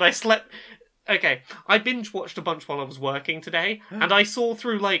my god, I slept." Okay, I binge watched a bunch while I was working today, and I saw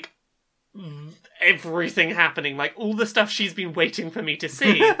through everything happening. Like, all the stuff she's been waiting for me to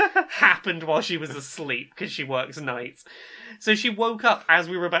see happened while she was asleep, because she works nights. So she woke up as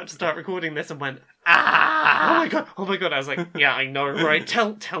we were about to start recording this and went, oh my god. I was like, yeah, I know, right?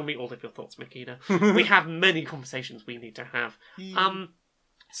 Tell me all of your thoughts, Makina. We have many conversations we need to have.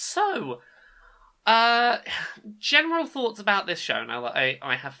 So, general thoughts about this show now that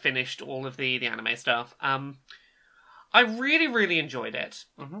I have finished all of the anime stuff. I really, really enjoyed it.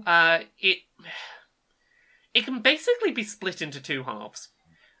 Mhm. It can basically be split into two halves.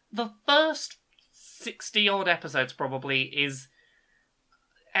 The first 60-odd episodes probably is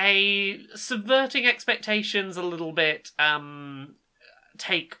a subverting expectations a little bit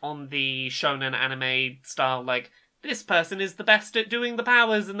take on the shonen anime style, like, this person is the best at doing the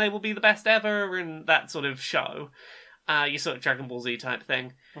powers and they will be the best ever, and that sort of show. Your sort of Dragon Ball Z type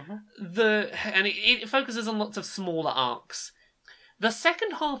thing. Mhm. It focuses on lots of smaller arcs. The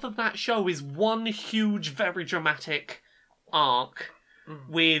second half of that show is one huge, very dramatic arc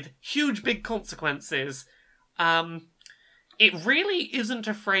with huge, big consequences. It really isn't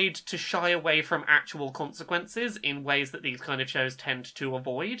afraid to shy away from actual consequences in ways that these kind of shows tend to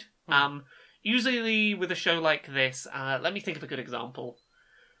avoid. Usually with a show like this, let me think of a good example.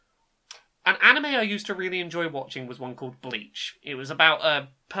 An anime I used to really enjoy watching was one called Bleach. It was about a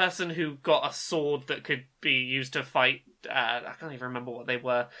person who got a sword that could be used to fight, I can't even remember what they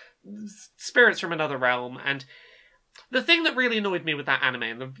were, spirits from another realm. And the thing that really annoyed me with that anime,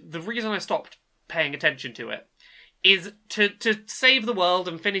 and the reason I stopped paying attention to it, is to save the world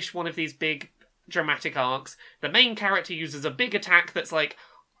and finish one of these big dramatic arcs, the main character uses a big attack that's like,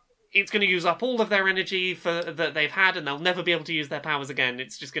 it's going to use up all of their energy that they've had, and they'll never be able to use their powers again.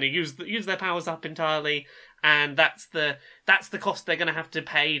 It's just going to use their powers up entirely, and that's the cost they're going to have to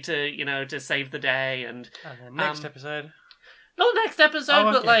pay to save the day. And then next episode. not next episode,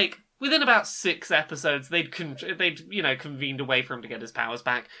 Oh, but okay. like within about 6 episodes, they'd convened a way for him to get his powers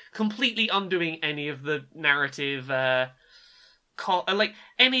back, completely undoing any of the narrative. Like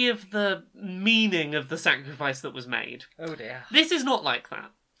any of the meaning of the sacrifice that was made. Oh dear. This is not like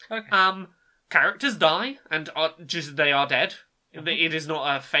that. Okay. Characters die and they are dead. It is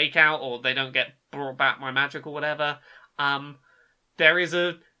not a fake out, or they don't get brought back by magic or whatever. There is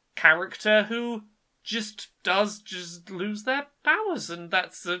a character who just lose their powers, and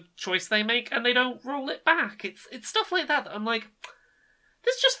that's a choice they make, and they don't roll it back. It's stuff like that I'm like,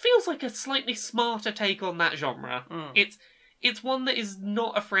 this just feels like a slightly smarter take on that genre. It's one that is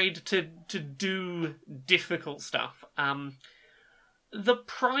not afraid to do difficult stuff. The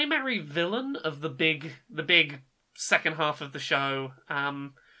primary villain of the big second half of the show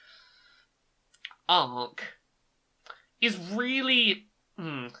arc is really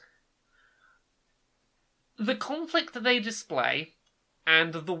the conflict that they display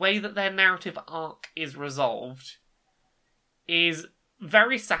and the way that their narrative arc is resolved is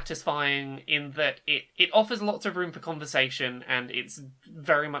very satisfying in that it offers lots of room for conversation, and it's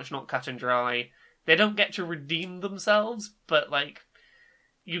very much not cut and dry. They don't get to redeem themselves, but like,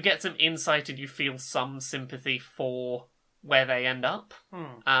 you get some insight and you feel some sympathy for where they end up.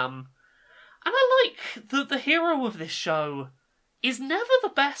 And I like that the hero of this show is never the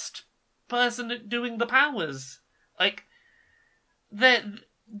best person at doing the powers. Like,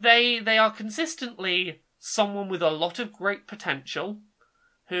 they are consistently someone with a lot of great potential,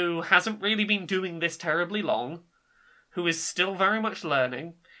 who hasn't really been doing this terribly long, who is still very much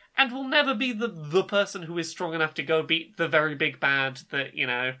learning, and will never be the person who is strong enough to go beat the very big bad that,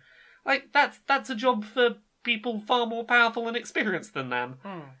 like, that's a job for people far more powerful and experienced than them.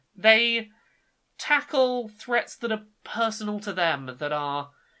 They tackle threats that are personal to them, that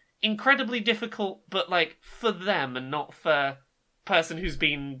are incredibly difficult, but like for them and not for person who's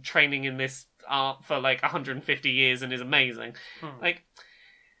been training in this art for like 150 years and is amazing. Like,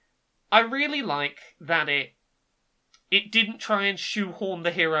 I really like that it didn't try and shoehorn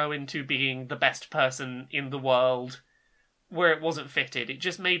the hero into being the best person in the world where it wasn't fitted. It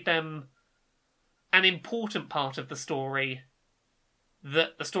just made them an important part of the story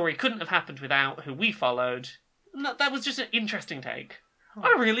that the story couldn't have happened without, who we followed. That was just an interesting take.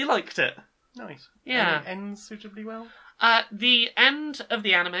 I really liked it. Nice. Yeah. And it ends suitably well. The end of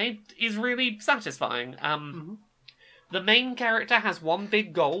the anime is really satisfying. The main character has one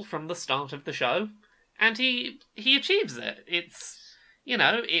big goal from the start of the show, and he achieves it. It's,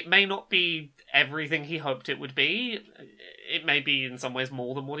 it may not be everything he hoped it would be. It may be in some ways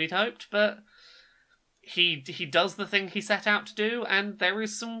more than what he'd hoped, but he does the thing he set out to do, and there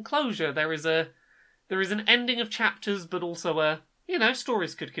is some closure. There is an ending of chapters, but also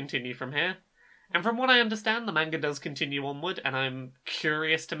stories could continue from here. And from what I understand, the manga does continue onward, and I'm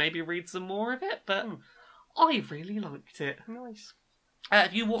curious to maybe read some more of it, but I really liked it. Nice.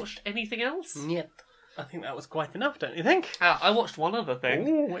 Have you watched anything else? Yep. I think that was quite enough, don't you think? I watched one other thing.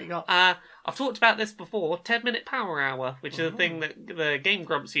 Ooh, what you got? I've talked about this before, 10-minute power hour, which is a thing that the Game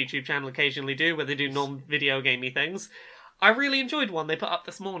Grumps YouTube channel occasionally do, where they do non-video gamey things. I really enjoyed one they put up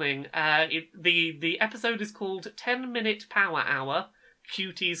this morning. The episode is called 10-minute power hour,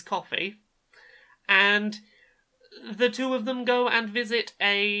 Cuties Coffee. And the two of them go and visit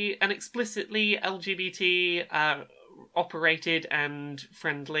an explicitly LGBT operated and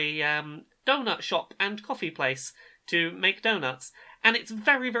friendly donut shop and coffee place to make donuts. And it's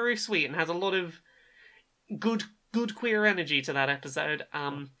very, very sweet and has a lot of good queer energy to that episode.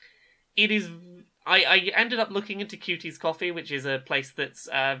 It is... I ended up looking into Cuties Coffee, which is a place that's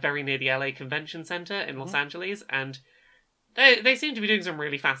very near the LA Convention Center in Los Angeles, and they seem to be doing some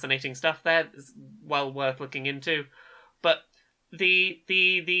really fascinating stuff there. It's well worth looking into. But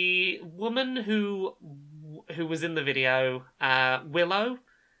the woman who was in the video, Willow,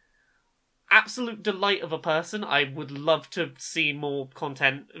 absolute delight of a person. I would love to see more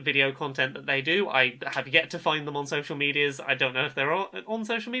video content that they do. I have yet to find them on social medias. I don't know if they're on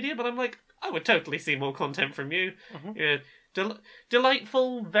social media, but I'm like, I would totally see more content from you. You're a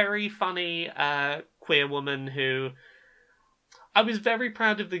delightful, very funny queer woman who... I was very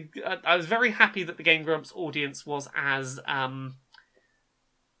proud of I was very happy that the Game Grumps audience was as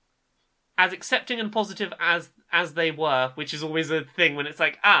accepting and positive as they were, which is always a thing when it's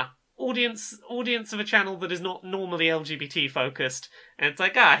like, audience of a channel that is not normally LGBT focused, and it's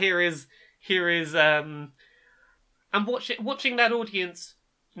like, here is and watching that audience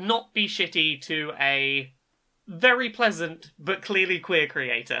not be shitty to a very pleasant but clearly queer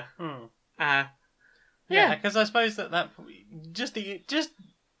creator. Yeah, because I suppose that just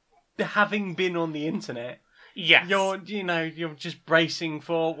having been on the internet, yes, you're just bracing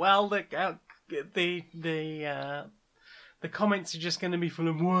for, well, the comments are just going to be full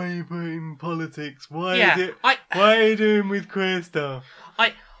of, why are you putting politics? Why are you doing with queer stuff?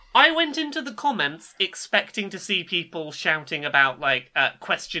 I went into the comments expecting to see people shouting about,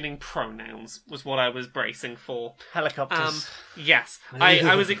 questioning pronouns was what I was bracing for. Helicopters. Yes.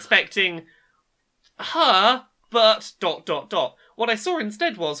 I was expecting her, but ... What I saw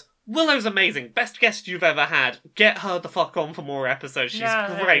instead was, Willow's amazing. Best guest you've ever had. Get her the fuck on for more episodes. She's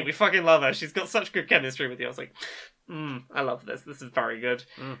great. We fucking love her. She's got such good chemistry with you. I was like, I love this. This is very good.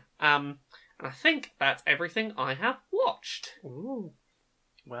 And I think that's everything I have watched. Ooh.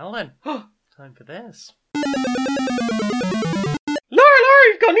 Well then, time for this. Laura,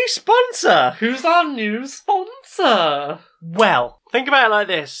 you've got a new sponsor! Who's our new sponsor? Well, think about it like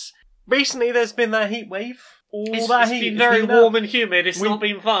this. Recently there's been that heat wave. It's been very warm and humid. It's not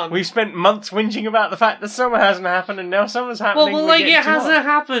been fun. We've spent months whinging about the fact that summer hasn't happened, and now summer's happening. Well, it hasn't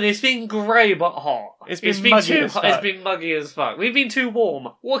happened. It's been grey but hot. It's been muggy too as hot. fuck. It's been muggy as fuck. We've been too warm.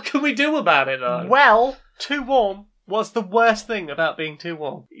 What can we do about it, though? Well, too warm. What's the worst thing about being too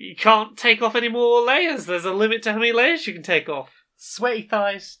warm? You can't take off any more layers. There's a limit to how many layers you can take off. Sweaty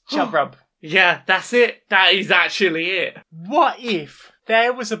thighs, chub rub. Yeah, that's it. That is actually it. What if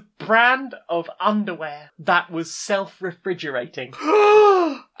there was a brand of underwear that was self-refrigerating?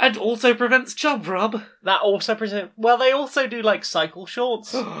 And also prevents chub rub. That also well, they also do cycle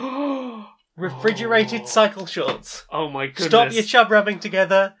shorts. Refrigerated cycle shorts. Oh my goodness. Stop your chub rubbing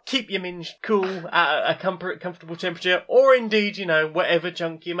together, keep your minge cool at a comfortable temperature, or indeed, whatever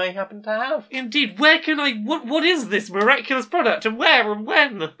junk you may happen to have. Indeed, where can what is this miraculous product, and where, and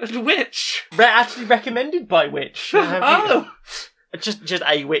when, and which? Actually recommended by which? Just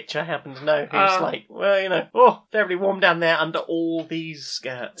a witch I happen to know who's terribly warm down there under all these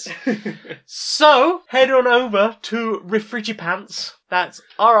skirts. So, head on over to Refrigipants. That's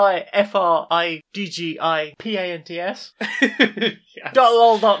RIFRIDGIPANTS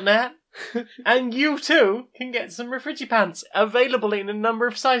 .lol.net. And you too can get some Refrigipants available in a number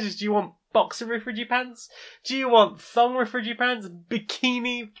of sizes. Do you want boxer Refrigipants? Do you want thong Refrigipants?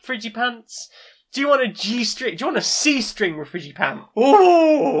 Bikini Frigipants? Do you want a G-string? Do you want a C-string Refrigipant?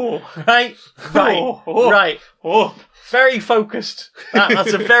 Oh! Right. Oh. Very focused.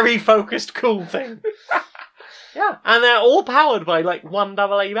 That's a very focused, cool thing. Yeah. And they're all powered by, one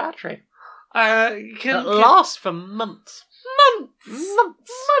AA battery. That lasts for months.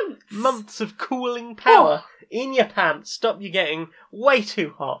 Months of cooling power in your pants. Stop you getting way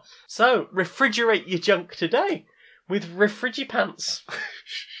too hot. So, refrigerate your junk today with Refrigipants.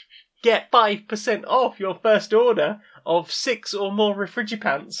 get 5% off your first order of 6 or more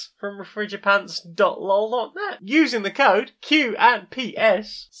Refrigipants from refrigipants.lol.net using the code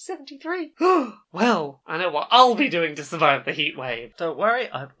Q&PS73. Well, I know what I'll be doing to survive the heat wave. Don't worry,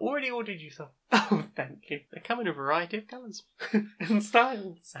 I've already ordered you some. Oh, thank you. They come in a variety of colours. And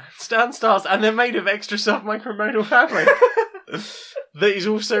styles. Stars, and they're made of extra soft micromodal fabric that is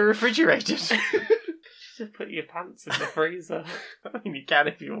also refrigerated. Just put your pants in the freezer. I mean, you can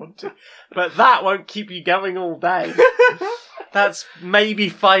if you want to. But that won't keep you going all day. That's maybe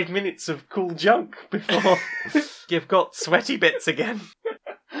 5 minutes of cool junk before you've got sweaty bits again.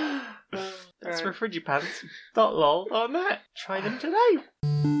 That's refrigipants.lol.net. Try them today.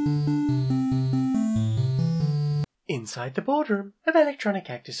 Inside the boardroom of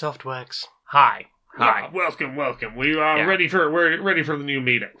Electronic Active Softworks. Hi. Yeah, welcome. We are ready for the new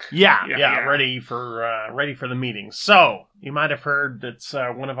meeting. Yeah, Yeah. ready for the meeting. So, you might have heard that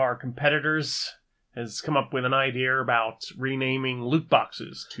one of our competitors has come up with an idea about renaming loot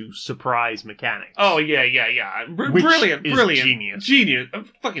boxes to surprise mechanics. Oh yeah. Which Brilliant, is genius, a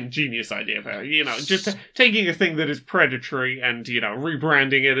fucking genius idea. Just taking a thing that is predatory and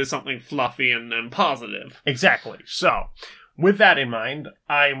rebranding it as something fluffy and positive. Exactly. So, with that in mind,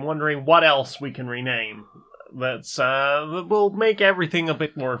 I'm wondering what else we can rename that will make everything a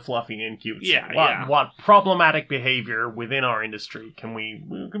bit more fluffy and cute. What problematic behavior within our industry can we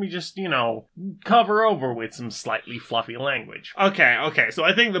just, cover over with some slightly fluffy language? Okay. So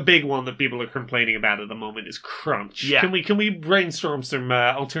I think the big one that people are complaining about at the moment is crunch. Yeah. Can we brainstorm some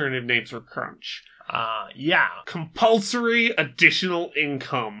alternative names for crunch? Yeah. Compulsory additional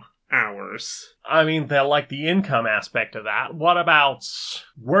income hours. I mean, they'll like the income aspect of that. What about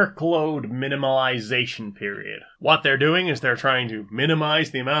workload minimalization period? What they're doing is they're trying to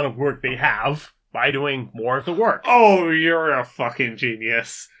minimize the amount of work they have by doing more of the work. Oh, you're a fucking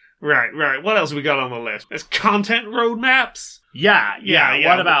genius. Right. What else we got on the list? There's content roadmaps. Yeah. Yeah.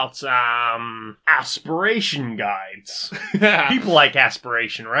 What about aspiration guides? People like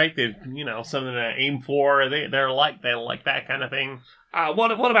aspiration, right? They, something to aim for. They like that kind of thing.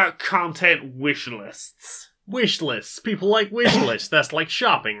 What about content wish lists? Wish lists. People like wish lists. That's like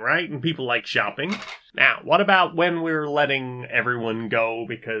shopping, right? And people like shopping. Now, what about when we're letting everyone go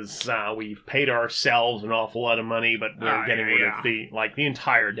because we've paid ourselves an awful lot of money, but we're getting rid of the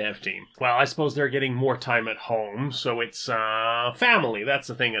entire dev team? Well, I suppose they're getting more time at home, so it's family. That's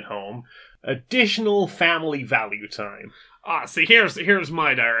the thing at home. Additional family value time. See, here's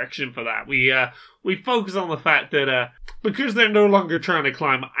my direction for that. We focus on the fact that because they're no longer trying to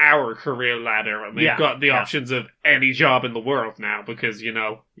climb our career ladder and they've got the options of any job in the world now because,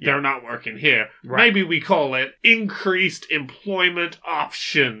 they're not working here. Right. Maybe we call it increased employment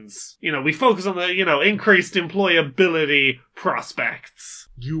options. We focus on the, increased employability prospects.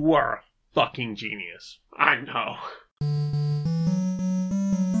 You are a fucking genius. I know.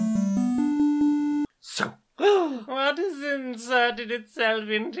 So, What has inserted itself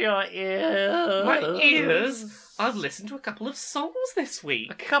into your ears? My ears? I've listened to a couple of songs this a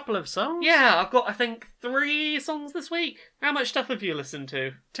week. couple of songs? Yeah, I've got, I think, 3 songs this week. How much stuff have you listened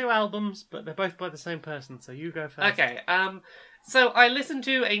to? 2 albums, but they're both by the same person, so you go first. Okay, so I listened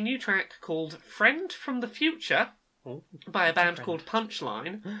to a new track called Friend from the Future by a band called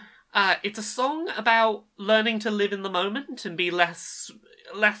Punchline. It's a song about learning to live in the moment and be less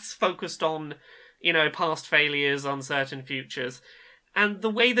focused on, past failures, uncertain futures. And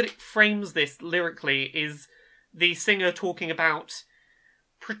the way that it frames this lyrically is the singer talking about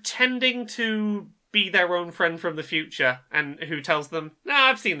pretending to be their own friend from the future and who tells them, "No,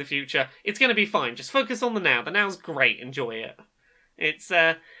 I've seen the future. It's going to be fine. Just focus on the now. The now's great. Enjoy it." It's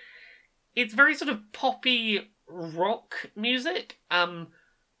very sort of poppy rock music. I'm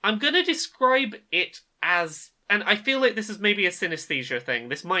going to describe it as, and I feel like this is maybe a synesthesia thing.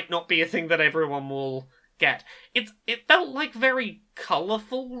 This might not be a thing that everyone will get. It felt like very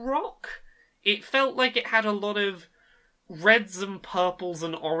colourful rock. It felt like it had a lot of reds and purples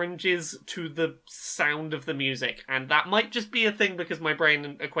and oranges to the sound of the music, and that might just be a thing because my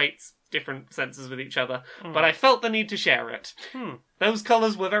brain equates different senses with each other, but I felt the need to share it. Those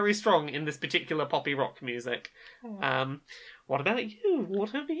colours were very strong in this particular poppy rock music. What about you?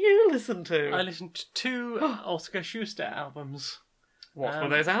 What have you listened to? I listened to 2 Oskar Schuster albums. What were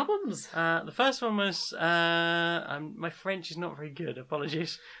those albums? The first one was... my French is not very good,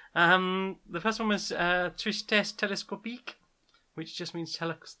 apologies. The first one was Tristesse Telescopique, which just means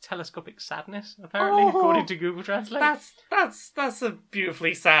telescopic sadness, apparently, according to Google Translate. That's a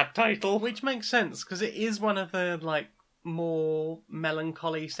beautifully sad title. Which makes sense, because it is one of the, more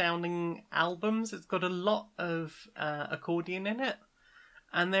melancholy sounding albums. It's got a lot of accordion in it.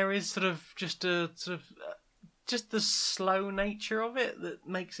 and there is sort of just the slow nature of it that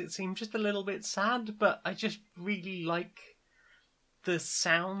makes it seem just a little bit sad. But I just really like the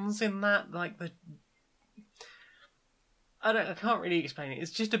sounds in that, like I can't really explain it.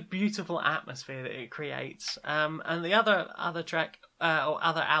 It's just a beautiful atmosphere that it creates. And the other track or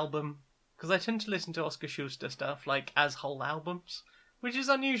other album, because I tend to listen to Oscar Schuster stuff like as whole albums, which is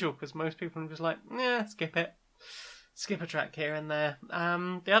unusual because most people are just like, skip it, skip a track here and there.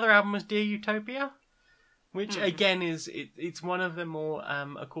 The other album was Dear Utopia, which again it's one of the more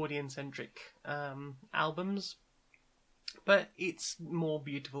accordion centric albums. But it's more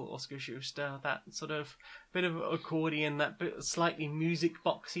beautiful Oscar Schuster, that sort of bit of accordion, that bit slightly music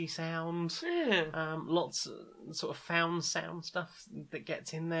boxy sound. Yeah. Lots of sort of found sound stuff that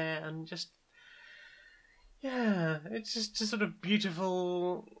gets in there, and just, it's just sort of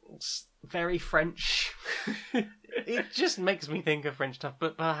beautiful, very French. It just makes me think of French stuff,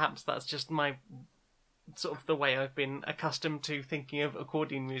 but perhaps that's just my sort of the way I've been accustomed to thinking of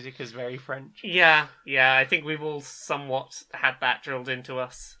accordion music as very French. Yeah, I think we've all somewhat had that drilled into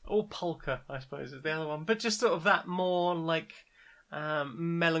us. Or polka, I suppose, is the other one. But just sort of that more like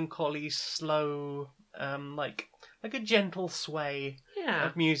melancholy, slow, like a gentle sway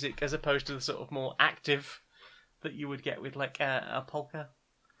of music, as opposed to the sort of more active that you would get with like a polka.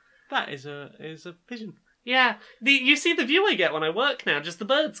 That is a vision. Yeah, you see the view I get when I work now. Just the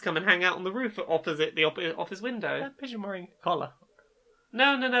birds come and hang out on the roof opposite the office window. That pigeon wearing a collar.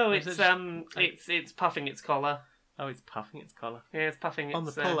 No. It's puffing its collar. Oh, it's puffing its collar. Yeah, it's puffing its... On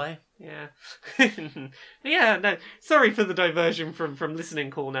the pull, eh? Yeah. Yeah, no. Sorry for the diversion from listening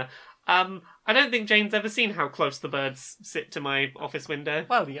corner. I don't think Jane's ever seen how close the birds sit to my office window.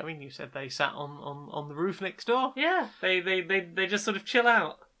 Well, I mean, you said they sat on the roof next door. Yeah, they just sort of chill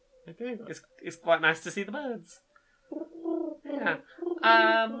out. They do. It's quite nice to see the birds. Yeah.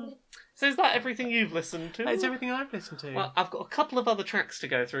 So is that everything you've listened to? It's everything I've listened to. Well, I've got a couple of other tracks to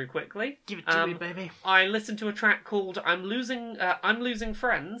go through quickly. Give it to me, baby. I listened to a track called I'm Losing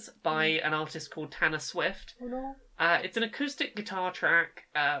Friends by an artist called Tanner Swift. Oh no. It's an acoustic guitar track,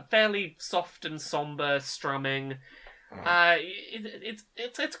 fairly soft and somber strumming. It's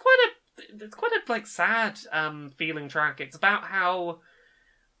quite a like sad feeling track. It's about how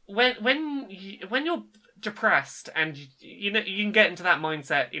when you're depressed and you can get into that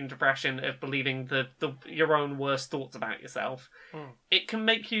mindset in depression of believing your own worst thoughts about yourself. It can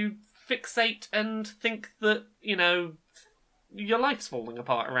make you fixate and think that your life's falling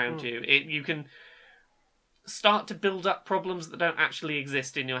apart around you. You can start to build up problems that don't actually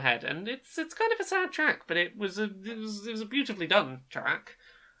exist in your head, and it's kind of a sad track, but it was a beautifully done track.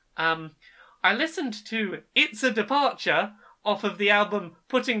 I listened to It's a Departure off of the album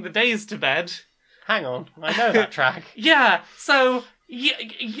Putting the Days to Bed. Hang on, I know that track. Yeah, so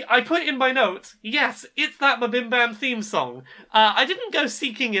I put in my notes, yes, it's that Mabim Bam theme song. I didn't go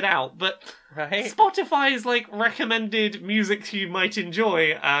seeking it out, but right. Spotify's recommended music you might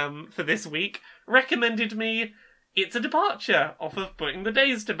enjoy for this week recommended me It's a Departure off of Putting the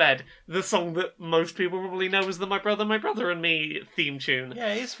Days to Bed, the song that most people probably know as the My Brother and Me theme tune.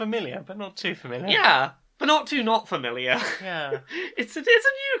 Yeah, it's familiar, but not too familiar. Yeah, but not too not familiar. Yeah. It's a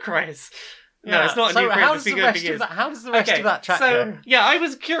new craze. Yeah. No, it's not a new craze. How does the rest of that track go? Yeah, I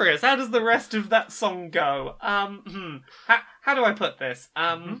was curious. How does the rest of that song go? How do I put this?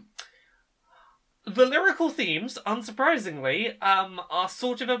 The lyrical themes, unsurprisingly, are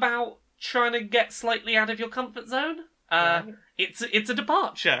sort of about trying to get slightly out of your comfort zone. Right. It's a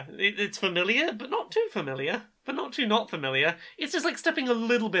departure. It's familiar, but not too familiar. But not too not familiar. It's just like stepping a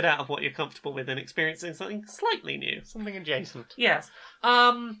little bit out of what you're comfortable with and experiencing something slightly new. Something adjacent. Yes.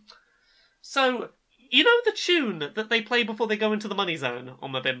 So, you know the tune that they play before they go into the money zone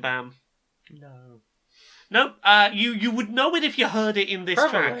on Mabim Bam? No. Nope. You would know it if you heard it in this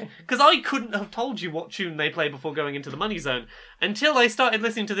track. Because I couldn't have told you what tune they play before going into the money zone until I started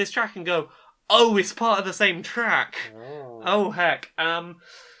listening to this track and go, oh, it's part of the same track. Oh heck.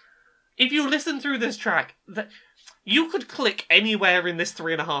 If you listen through this track, you could click anywhere in this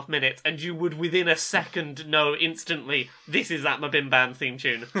 3.5 minutes and you would within a second know instantly this is that Mabim Bam theme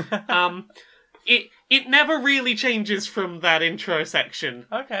tune. It never really changes from that intro section.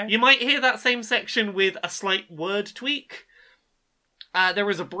 Okay. You might hear that same section with a slight word tweak. There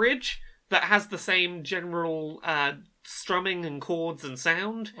is a bridge that has the same general strumming and chords and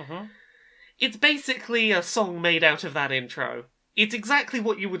sound. It's basically a song made out of that intro. It's exactly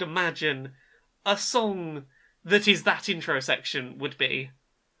what you would imagine a song that is that intro section would be.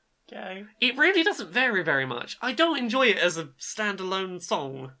 Okay. It really doesn't vary very much. I don't enjoy it as a standalone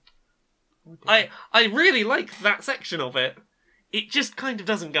song. I really like that section of it. it just kind of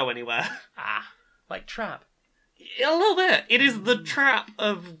doesn't go anywhere. Like Trap. A little bit. It is the trap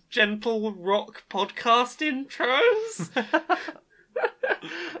of gentle rock podcast intros.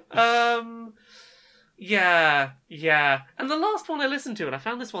 Yeah. And the last one I listened to, and I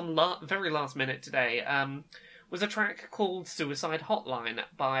found this one very last minute today, was a track called Suicide Hotline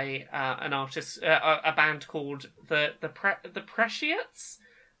by an artist, a band called the Pretiots.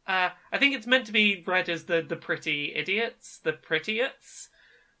 I think it's meant to be read as the Pretty Idiots, the Pretiots,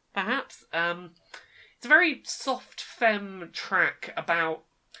 perhaps. It's a very soft femme track about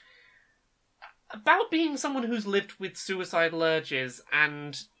being someone who's lived with suicidal urges,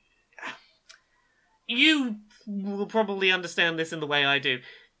 and you will probably understand this in the way I do.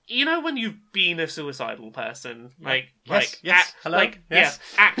 You know when you've been a suicidal person,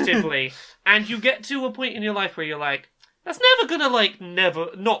 actively, and you get to a point in your life where you're like, that's never gonna, never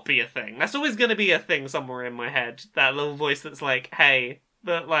not be a thing. That's always gonna be a thing somewhere in my head. That little voice that's like, hey,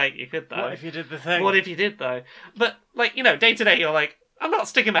 but, you could, though. What if you did the thing? What if you did, though? But, day to day, you're like, I'm not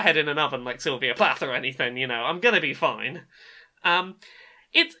sticking my head in an oven like Sylvia Plath or anything, I'm gonna be fine.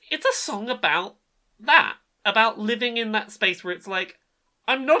 It's a song about that. About living in that space where it's like,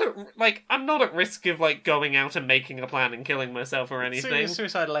 I'm not at risk of, going out and making a plan and killing myself or anything.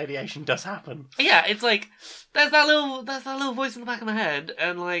 Suicidal ideation does happen. Yeah, it's like, there's that little voice in the back of my head,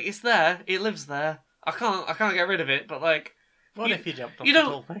 and, it's there, it lives there. I can't get rid of it, but, What if you jumped off the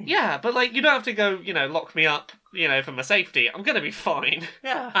tall thing? Yeah, but you don't have to go, lock me up, for my safety. I'm gonna be fine.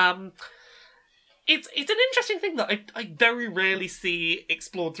 Yeah. It's an interesting thing that I very rarely see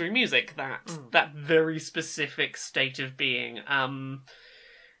explored through music. That very specific state of being.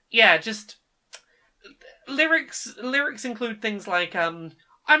 Just lyrics include things like I'm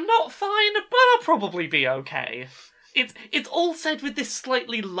not fine, but I'll probably be okay. It's all said with this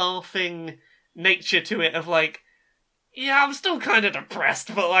slightly laughing nature to it of yeah, I'm still kind of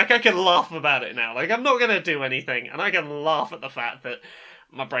depressed, but I can laugh about it now. I'm not gonna do anything, and I can laugh at the fact that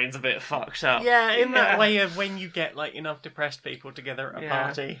my brain's a bit fucked up. Yeah, in that way of when you get enough depressed people together at a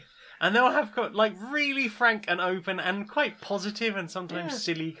party, and they'll have really frank and open and quite positive and sometimes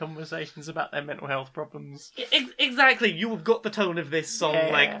silly conversations about their mental health problems. Exactly, you have got the tone of this song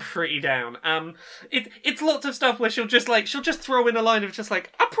pretty down. It's lots of stuff where she'll just throw in a line of just I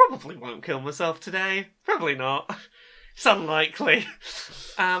probably won't kill myself today. Probably not. It's unlikely.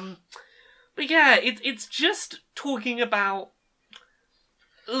 But yeah, it's just talking about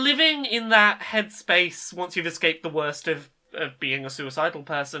living in that headspace once you've escaped the worst of being a suicidal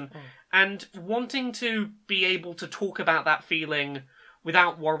person, and wanting to be able to talk about that feeling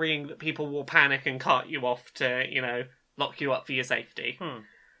without worrying that people will panic and cut you off to, lock you up for your safety. It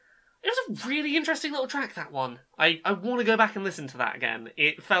was a really interesting little track, that one. I want to go back and listen to that again.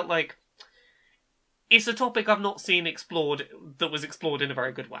 It felt like it's a topic I've not seen explored that was explored in a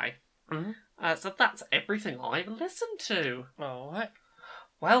very good way. Mm-hmm. So that's everything I've listened to. All right.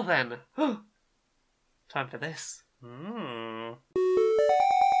 Well then, time for this. Do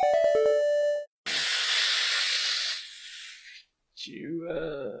you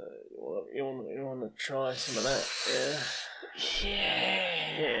want to try some of that?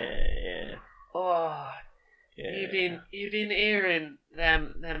 Yeah. Oh, yeah. You've been hearing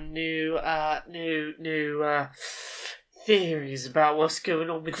them new theories about what's going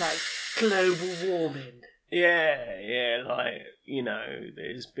on with that global warming. Yeah,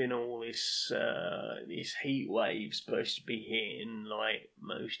 there's been all this heat wave supposed to be hitting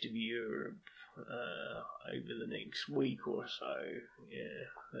most of Europe over the next week or so. Yeah,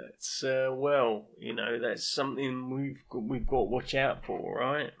 that's that's something we've got to watch out for,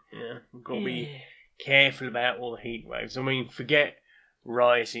 right? Yeah, we've got to be careful about all the heat waves. I mean, forget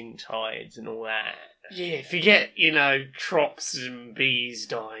rising tides and all that. Yeah, forget, crops and bees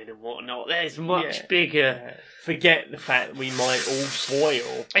dying and whatnot. There's much bigger... Forget the fact that we might all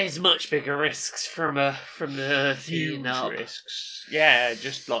boil. There's much bigger risks from the Earth heating up. Risks. Yeah,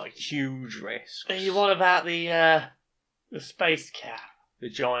 just huge risks. And what about the space cat? The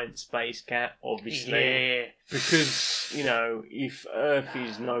giant space cat, obviously. Yeah. Because, if Earth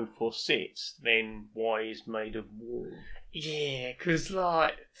is no faucets, then why is made of wool? Yeah, because,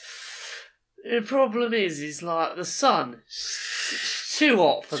 the problem is the sun, too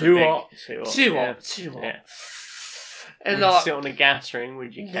hot for Too the hot. Too hot. Yeah. And would you sit on a gas ring,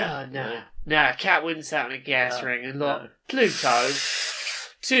 would you, cat? No, a cat wouldn't sit on a gas ring. And Pluto,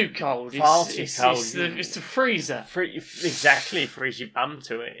 too cold. Far too cold. It's the freezer. Exactly, freeze your bum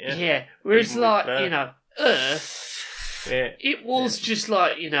to it. Yeah, whereas Earth, it was just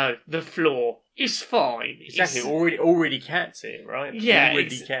the floor. It's fine. Exactly, already cats it, right? Yeah,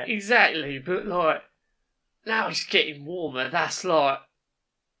 already cats. Exactly, but Now it's getting warmer. That's like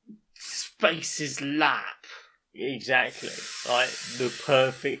space's lap. Exactly. Like the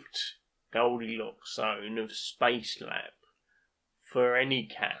perfect Goldilocks zone of space lap for any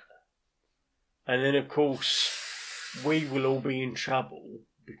cat. And then, of course, we will all be in trouble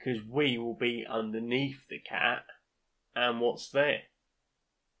because we will be underneath the cat. And what's there?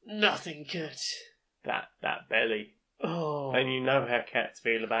 Nothing good. That belly. Oh. And you know how cats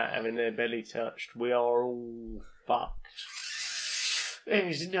feel about having their belly touched. We are all fucked. There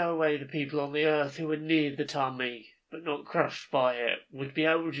is no way the people on the earth who are near the tummy, but not crushed by it, would be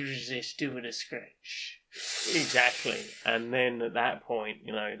able to resist doing a scratch. Exactly. And then at that point,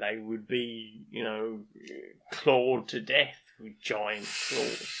 they would be, clawed to death with giant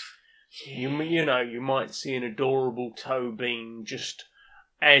claws. Yeah. You might see an adorable toe bean just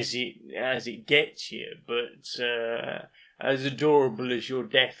as it gets you, but as adorable as your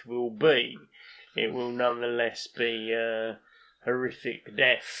death will be, it will nonetheless be horrific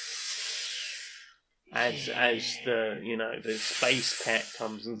death. As the space cat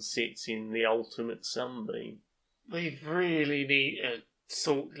comes and sits in the ultimate sunbeam. We really need a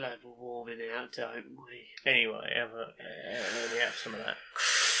salt global warming out, don't we? Anyway, let me have some of that.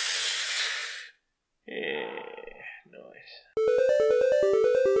 Yeah, nice.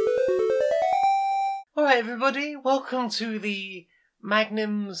 Alright, everybody, welcome to the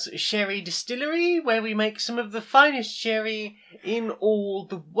Magnum's Sherry Distillery, where we make some of the finest sherry in all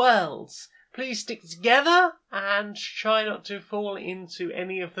the world. Please stick together and try not to fall into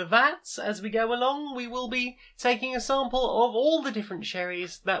any of the vats as we go along. We will be taking a sample of all the different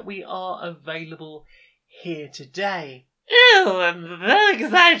sherries that we are available here today. Ew, I'm very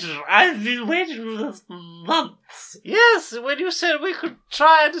excited. I've been waiting for this for months. Yes, when you said we could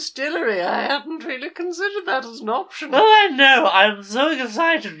try a distillery, I hadn't really considered that as an option. Oh, I know. I'm so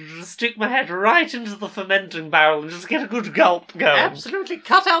excited to stick my head right into the fermenting barrel and just get a good gulp going. Absolutely,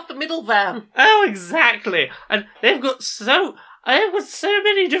 cut out the middle van. Oh, exactly. And they've got so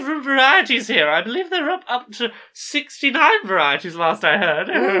many different varieties here. I believe they're up to 69 varieties last I heard.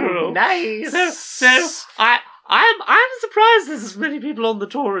 Ooh, nice. So I'm surprised there's as many people on the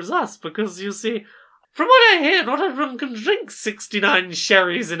tour as us, because you see, from what I hear, not everyone can drink 69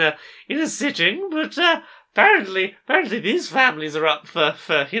 sherries in a sitting, but apparently these families are up for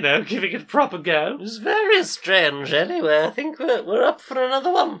giving it a proper go. It's very strange. Anyway, I think we're up for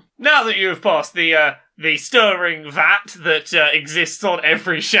another one. Now that you've passed the stirring vat that exists on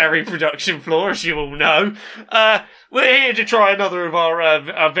every sherry production floor, as you all know, we're here to try another of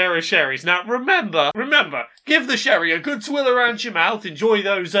our various sherries. Now, remember, give the sherry a good swill around your mouth, enjoy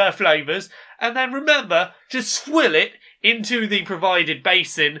those flavours, and then remember to swill it into the provided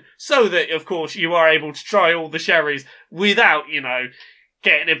basin so that, of course, you are able to try all the sherries without,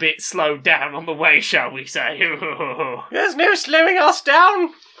 getting a bit slowed down on the way, shall we say. There's no slowing us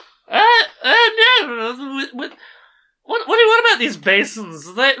down. No. What about these basins?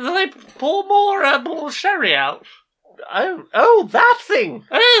 Do they pour more sherry out? Oh, that thing.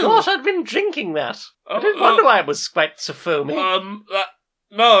 Oh. Gosh, I'd been drinking that. I didn't wonder why it was quite so foamy.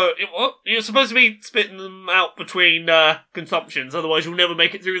 No, you're supposed to be spitting them out between consumptions, otherwise you'll never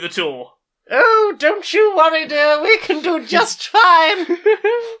make it through the tour. Oh, don't you worry, dear. We can do just fine.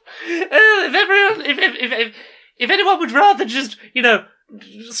 If anyone would rather just,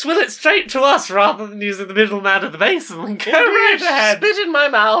 swill it straight to us rather than using the middleman of the basin, then go right ahead. Spit in my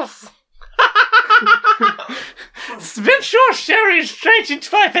mouth. Spit your sherry straight into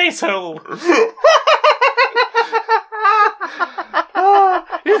my face hole.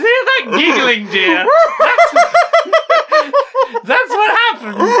 You hear that giggling, dear? That's what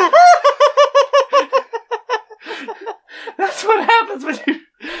happens. That's what happens when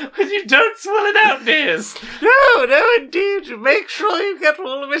you don't swill it out, dears. No, indeed. Make sure you get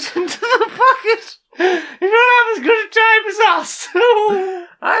all of it into the bucket. You don't have as good a time as us.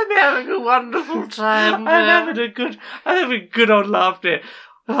 I'm having a wonderful time. I'm having a good old laugh, dear.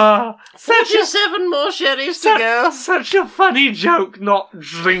 37 more sherries to go. Such a funny joke, not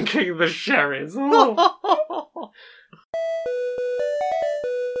drinking the sherries. Oh.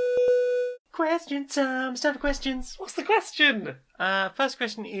 Question time. Time for questions. What's the question? First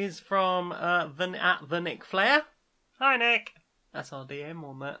question is from the Nick Flair. Hi, Nick. That's our DM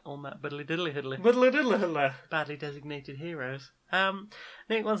on that biddly diddly hiddly. Biddly diddly hiddly. Badly designated heroes.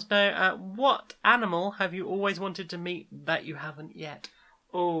 Nick wants to know, what animal have you always wanted to meet that you haven't yet?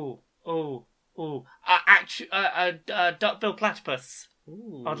 Duck-billed platypus.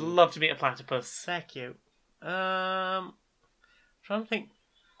 Ooh. I'd love to meet a platypus. They're cute. Trying to think.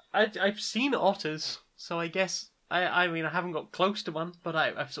 I've seen otters, so I guess I mean, I haven't got close to one, but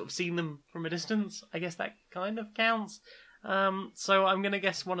I've sort of seen them from a distance. I guess that kind of counts. So I'm going to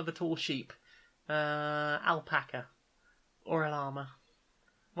guess one of the tall sheep. Alpaca. Or a llama.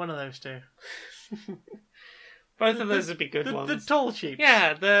 One of those two. Both of those would be good The ones. tall sheep.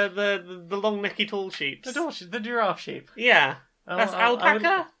 Yeah, the long necky tall sheep. The tall sheep. The giraffe sheep. Yeah. That's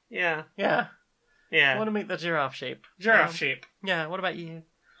alpaca? Yeah. Yeah. I Yeah. want to meet the giraffe sheep. Giraffe sheep. Yeah, what about you?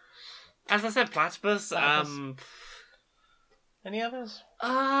 As I said, platypus. Platypus. Any others?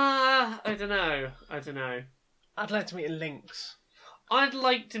 I don't know. I'd like to meet a lynx. I'd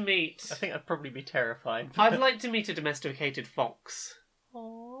like to meet. I think I'd probably be terrified. I'd like to meet a domesticated fox.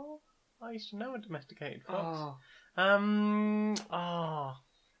 Aww, I used to know a domesticated fox. Oh.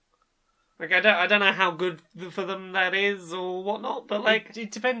 Like, I don't know how good for them that is or whatnot, but like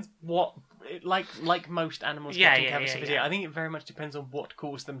it depends what. Like most animals Yeah, kept in yeah, captivity, yeah. I think it very much depends on what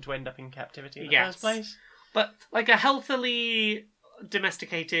caused them to end up in captivity in the Yes. first place. But like a healthily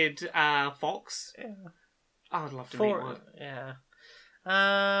domesticated fox, Yeah. I would love to meet one. Yeah.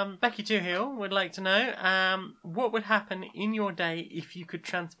 Becky Toohill would like to know, what would happen in your day if you could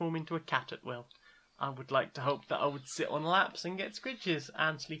transform into a cat at will? I would like to hope that I would sit on laps and get scritches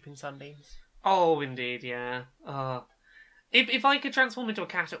and sleep in sunbeams. Oh, indeed, yeah. If I could transform into a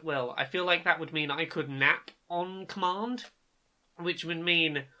cat at will, I feel like that would mean I could nap on command, which would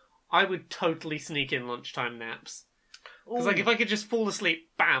mean I would totally sneak in lunchtime naps. Because like if I could just fall asleep,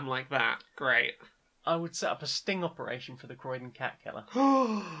 bam, like that, great. I would set up a sting operation for the Croydon cat killer.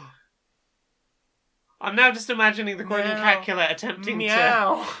 I'm now just imagining the Croydon Meow. cat killer attempting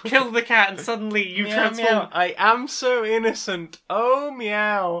Meow. to kill the cat, and suddenly you Meow, transform. meow. I am so innocent. Oh,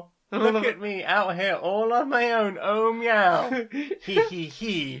 meow. And Look all of- at me out here all on my own. Oh, meow.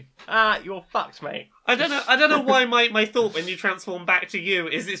 He. You're fucked, mate. I don't know why my thought when you transform back to you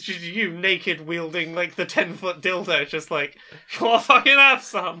is it's just you naked wielding like the 10-foot dildo, just like, you wanna fucking have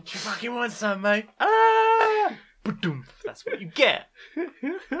some. You fucking want some, mate? Ah! Ba-doom. That's what you get.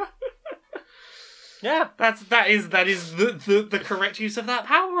 Yeah. That is the correct use of that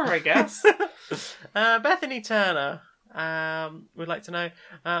power, I guess. Bethany Turner would like to know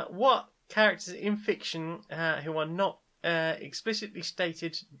what characters in fiction who are not explicitly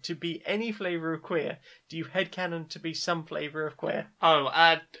stated to be any flavour of queer do you headcanon to be some flavour of queer?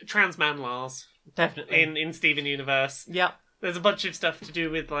 Trans man Lars Definitely. in Steven Universe. Yep. There's a bunch of stuff to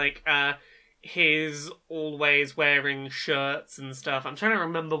do with like his always wearing shirts and stuff. I'm trying to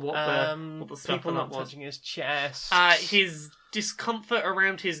remember what the stuff people on not that was. touching his chest. His discomfort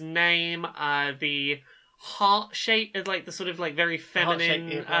around his name, the heart shape, like the sort of like very feminine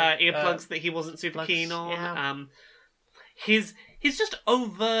Heart-shaped earplug, earplugs that he wasn't super plugs, keen on. yeah. His just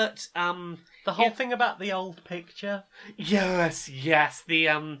overt. The whole thing about the old picture. Yes,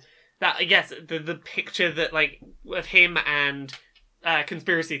 the picture that like of him and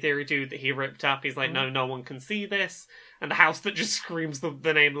conspiracy theory dude that he ripped up. He's like, no one can see this, and the house that just screams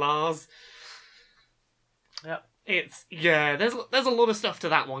the name Lars. Yep. There's a lot of stuff to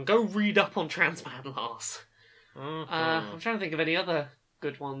that one. Go read up on Trans Man Lars. Mm-hmm. I'm trying to think of any other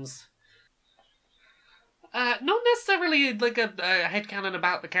good ones. Not necessarily like a headcanon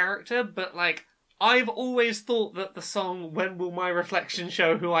about the character, but like I've always thought that the song "When Will My Reflection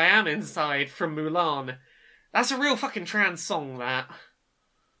Show Who I Am Inside" from Mulan, that's a real fucking trans song. That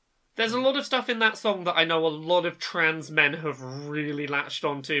there's a lot of stuff in that song that I know a lot of trans men have really latched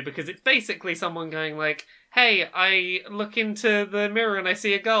onto, because it's basically someone going like, "Hey, I look into the mirror and I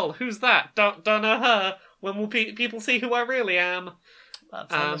see a girl. Who's that? Don't know her. When will people see who I really am?"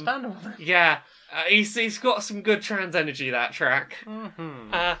 That's understandable. Yeah, he's got some good trans energy, that track.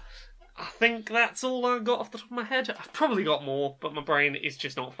 Mm-hmm. I think that's all I got off the top of my head. I've probably got more, but my brain is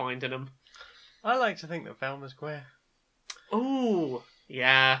just not finding them. I like to think that Velma's queer. Ooh,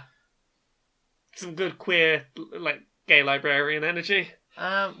 yeah. Some good queer, like, gay librarian energy.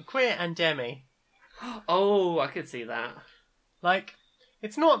 Queer and Demi. Oh, I could see that. Like,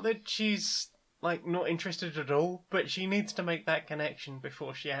 it's not that she's, like, not interested at all, but she needs to make that connection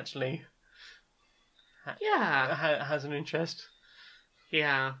before she actually Yeah. has an interest.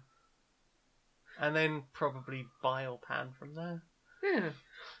 Yeah. And then probably Bile Pan from there. Yeah.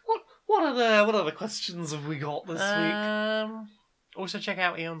 What other questions have we got this week? Also check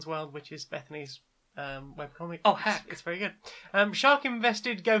out Eon's World, which is Bethany's webcomic. Oh, heck. It's very good. Shark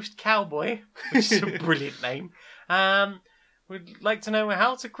Invested Ghost Cowboy, which is a brilliant name. Would like to know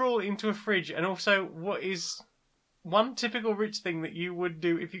how to crawl into a fridge, and also what is one typical rich thing that you would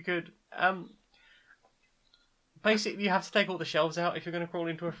do if you could. Basically, you have to take all the shelves out if you're going to crawl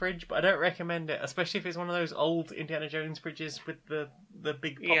into a fridge, but I don't recommend it, especially if it's one of those old Indiana Jones fridges with the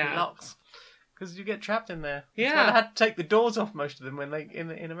big poppy Yeah. locks. because you get trapped in there. Yeah. That's why they had to take the doors off most of them when they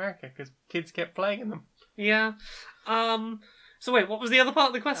in America because kids kept playing in them. Yeah. So wait, what was the other part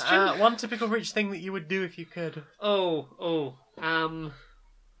of the question? One typical rich thing that you would do if you could. You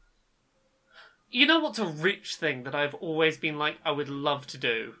know what's a rich thing that I've always been like, I would love to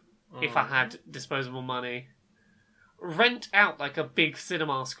do if I had disposable money? Rent out like a big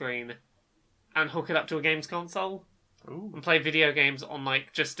cinema screen and hook it up to a games console. Ooh. And play video games on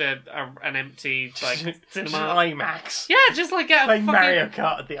like just an empty like cinema. IMAX. Yeah, just like get a Play fucking... Mario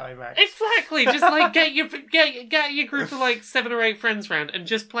Kart at the IMAX. Exactly, just like get your group of like 7 or 8 friends round and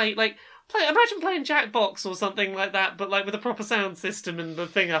just play. Imagine playing Jackbox or something like that, but like with a proper sound system and the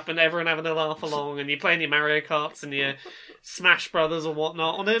thing up, and everyone having a laugh along, and you're playing your Mario Karts and your Smash Brothers or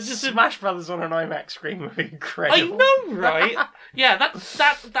whatnot. And it's just Smash Brothers on an IMAX screen would be incredible. I know, right? Yeah,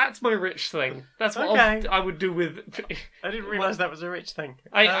 that's my rich thing. That's what Okay. I would do with. I didn't realise that was a rich thing.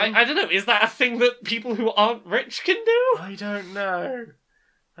 I don't know. Is that a thing that people who aren't rich can do? I don't know.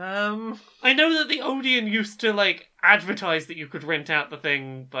 I know that the Odeon used to like advertise that you could rent out the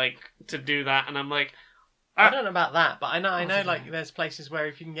thing like to do that, and I'm like, I don't know about that, but I know don't like there's places where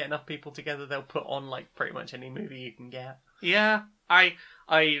if you can get enough people together, they'll put on like pretty much any movie you can get. yeah, I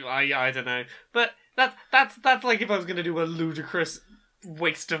don't know, but that's like if I was going to do a ludicrous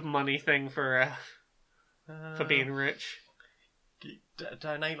waste of money thing for being rich.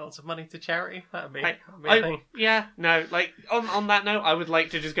 Donate lots of money to charity. That'd be a thing. Yeah, no, like on that note, I would like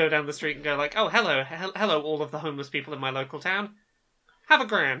to just go down the street and go like, oh, hello, all of the homeless people in my local town. Have a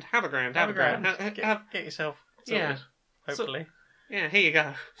grand. Get yourself sorted, Yeah. hopefully. Yeah, here you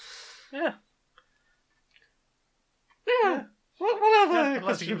go. Yeah. Yeah. What other I'd like to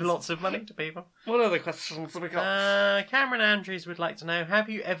questions? give lots of money to people. What other questions have we got? Cameron Andrews would like to know, have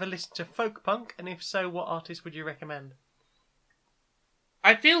you ever listened to folk punk, and if so, what artist would you recommend?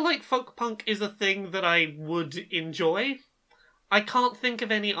 I feel like folk punk is a thing that I would enjoy. I can't think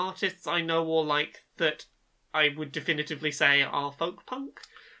of any artists I know or like that I would definitively say are folk punk.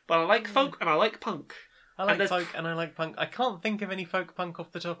 But I like folk and I like punk. I like folk and I like punk. I can't think of any folk punk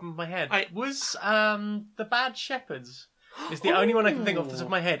off the top of my head. Was the Bad Shepherds is the only one I can think of off the top of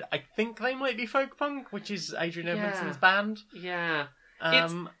my head. I think they might be folk punk, which is Adrian Edmondson's band. Yeah.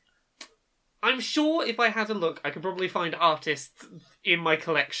 I'm sure if I had a look, I could probably find artists in my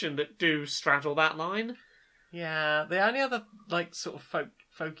collection that do straddle that line. Yeah, the only other like sort of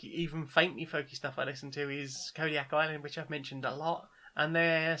folky, even faintly folky stuff I listen to is Kodiak Island, which I've mentioned a lot, and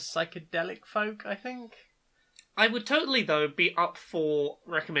they're psychedelic folk, I think. I would totally though be up for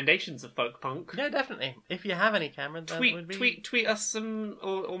recommendations of folk punk. Yeah, definitely. If you have any, Cameron, that would be... tweet us some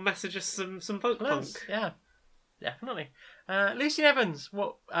or message us some folk punk. Yeah, definitely. Lucy Evans,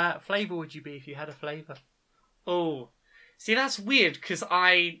 what flavour would you be if you had a flavour? Oh, see, that's weird because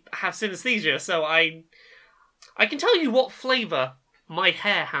I have synesthesia, so I can tell you what flavour my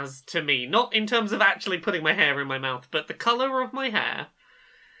hair has to me. Not in terms of actually putting my hair in my mouth, but the colour of my hair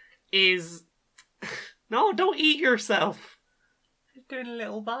is... No, don't eat yourself. Just doing a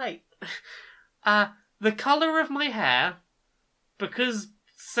little bite. The colour of my hair, because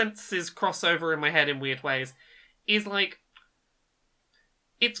senses cross over in my head in weird ways, is like...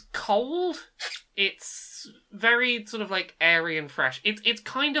 It's cold. It's very sort of like airy and fresh. It's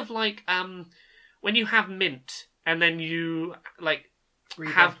kind of like when you have mint and then you like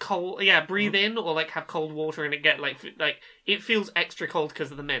breathe in or like have cold water and it get like it feels extra cold because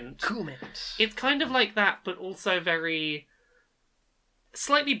of the mint. Cool mint. It's kind of like that, but also very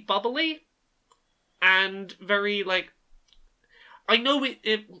slightly bubbly and very like I know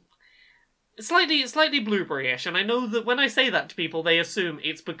it slightly blueberry-ish, and I know that when I say that to people, they assume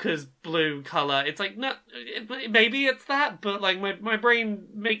it's because blue colour. It's like, no, maybe it's that, but like my brain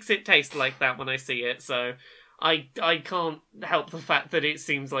makes it taste like that when I see it, so I can't help the fact that it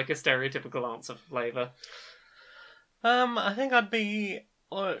seems like a stereotypical answer for flavour. I think I'd be,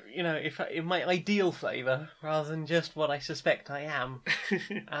 if in my ideal flavour, rather than just what I suspect I am.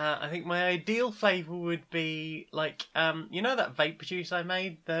 I think my ideal flavour would be like, that vape juice I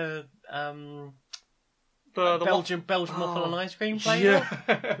made, the Belgian waffle and ice cream flavour.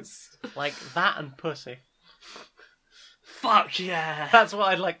 Yes, like that and pussy. Fuck yeah! That's what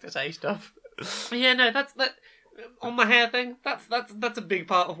I'd like to taste of. Yeah, no, that's on my hair thing. That's a big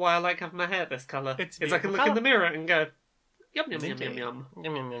part of why I like having my hair this colour. It's I can look in the mirror and go, yum yum yum yum yum.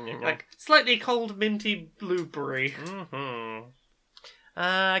 Yum, yum, yum, yum. Like slightly cold minty blueberry. Mm-hmm.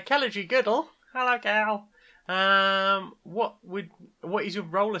 Kelly Goodall. Hello, Cal. What is your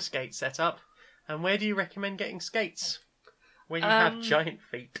roller skate setup, and where do you recommend getting skates when you have giant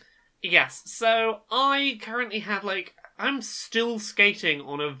feet? Yes, so I currently have like I'm still skating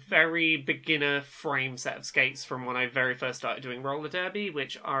on a very beginner frame set of skates from when I very first started doing roller derby,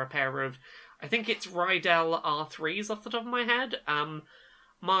 which are a pair of, I think it's Rydell R3s off the top of my head.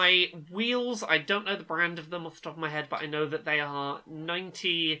 My wheels, I don't know the brand of them off the top of my head, but I know that they are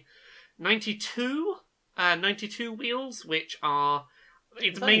 92 wheels, which are...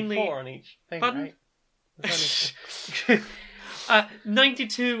 It's mainly 4 on each thing, Pardon? right? There's only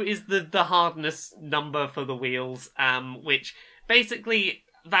 92 is the hardness number for the wheels, which basically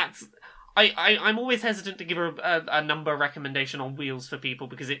that's... I'm always hesitant to give a number recommendation on wheels for people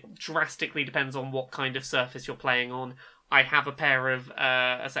because it drastically depends on what kind of surface you're playing on. I have a pair of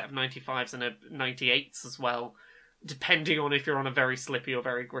a set of 95s and a 98s as well, depending on if you're on a very slippy or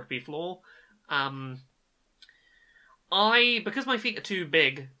very grippy floor. Because my feet are too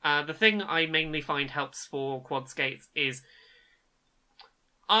big, the thing I mainly find helps for quad skates is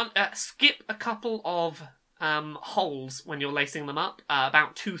skip a couple of holes when you're lacing them up,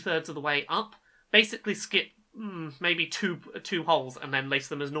 about 2/3 of the way up. Basically skip maybe two holes and then lace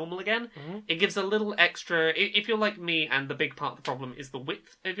them as normal again. Mm-hmm. It gives a little extra... If you're like me and the big part of the problem is the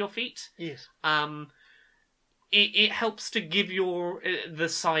width of your feet, Yes. it helps to give the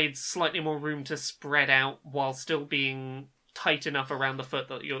sides slightly more room to spread out while still being tight enough around the foot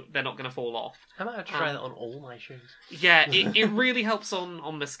that they're not going to fall off. I might have to try that on all my shoes. Yeah, it really helps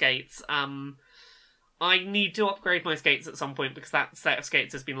on the skates. I need to upgrade my skates at some point because that set of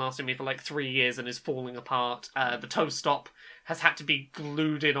skates has been lasting me for like 3 years and is falling apart. The toe stop has had to be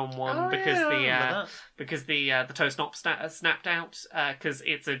glued in on one because the toe stop snapped out because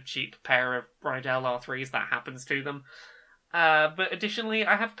it's a cheap pair of Rydell R3s that happens to them. But additionally,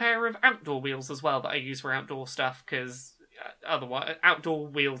 I have a pair of outdoor wheels as well that I use for outdoor stuff because otherwise outdoor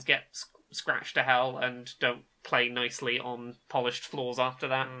wheels get scratched to hell and don't play nicely on polished floors after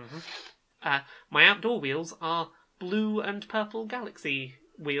that. Mm-hmm. My outdoor wheels are blue and purple Galaxy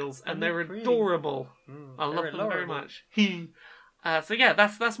wheels, and they're pretty. adorable. I love them very much. So yeah,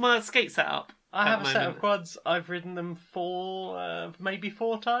 that's my skate setup. I have a set moment. of quads. I've ridden them maybe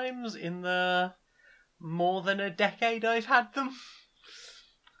 4 times in the more than a decade I've had them.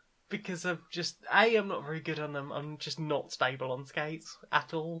 Because of just I'm not very good on them. I'm just not stable on skates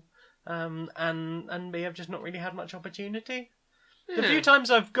at all. And B, I've just not really had much opportunity. The few times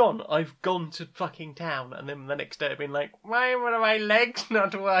I've gone to fucking town, and then the next day I've been like, why would my legs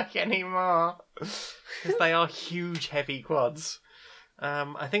not work anymore? Because they are huge, heavy quads.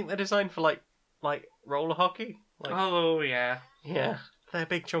 I think they're designed for like roller hockey. Oh yeah, Yeah, they're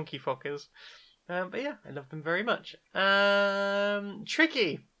big, chunky fuckers. But yeah, I love them very much.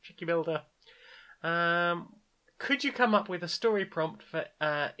 Tricky Builder. Could you come up with a story prompt for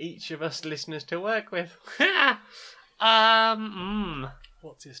each of us listeners to work with?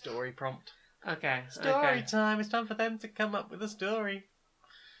 What's your story prompt? Okay. Story time. It's time for them to come up with a story.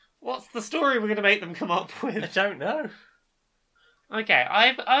 What's the story we're going to make them come up I with? don't know. Okay,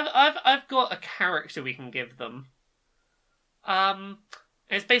 I've got a character we can give them.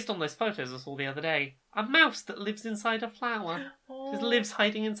 It's based on those photos I saw the other day. A mouse that lives inside a flower. Just lives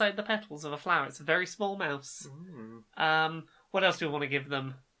hiding inside the petals of a flower. It's a very small mouse. What else do we want to give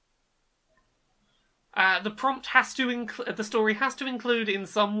them? The prompt has to the story has to include in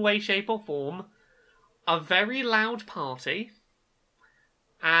some way, shape or form a very loud party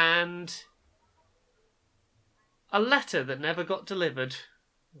and a letter that never got delivered.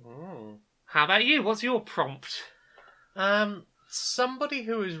 How about you? What's your prompt? Somebody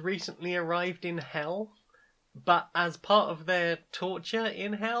who has recently arrived in hell, but as part of their torture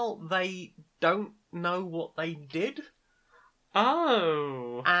in hell, they don't know what they did.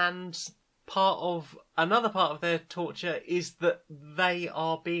 Oh. And another part of their torture is that they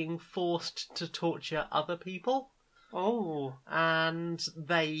are being forced to torture other people. Oh. And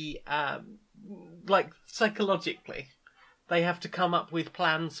they, psychologically, they have to come up with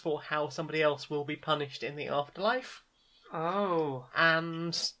plans for how somebody else will be punished in the afterlife. Oh.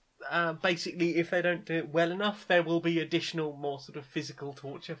 And basically, if they don't do it well enough, there will be additional, more sort of physical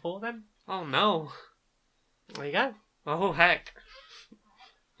torture for them. Oh no. There you go. Oh heck.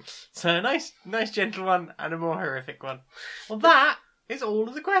 So a nice gentle one and a more horrific one. Well, that is all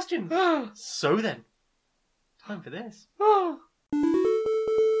of the questions. So then, time for this. Oh. Do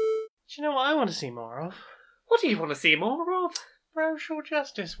you know what I want to see more of? What do you want to see more of? Social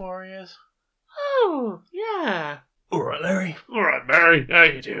justice warriors. Oh, yeah. Alright, Larry. Alright, Barry, how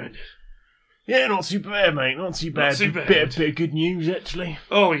you doing? Yeah, not too bad, mate. Not too bad. too bad. Bit of good news, actually.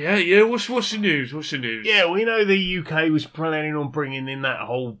 Oh, yeah, what's the news? What's the news? Yeah, we know the UK was planning on bringing in that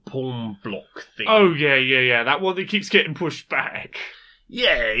whole porn block thing. Oh, yeah, that one that keeps getting pushed back.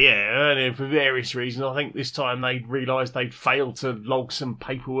 Yeah, and then for various reasons, I think this time they realised they'd failed to log some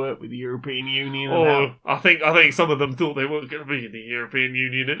paperwork with the European Union. I think some of them thought they weren't going to be in the European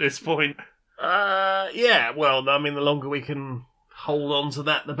Union at this point. Yeah, well, I mean, the longer we can hold on to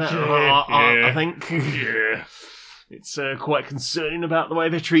that, the better, Yeah. I think. Yeah. It's quite concerning about the way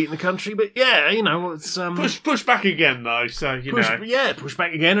they're treating the country, but yeah, it's... Push back again, though, so, push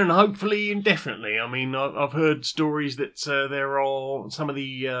back again, and hopefully indefinitely. I mean, I've heard stories that there are some of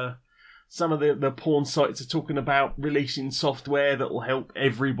the porn sites are talking about releasing software that will help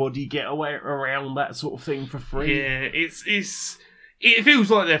everybody get away around that sort of thing for free. Yeah, it feels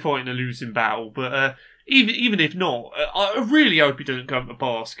like they're fighting a losing battle, but even if not, I really hope it doesn't come to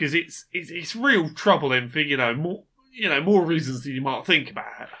pass, because it's real troubling for more reasons than you might think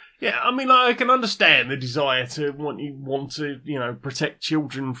about. Yeah, I mean, I can understand the desire to want to protect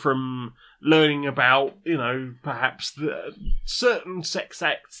children from learning about perhaps the certain sex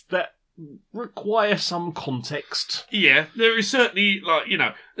acts that require some context. Yeah, there is certainly,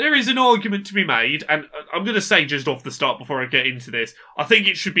 there is an argument to be made, and I'm going to say just off the start before I get into this, I think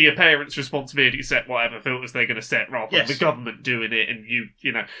it should be a parent's responsibility to set whatever filters they're going to set, rather than the government doing it, and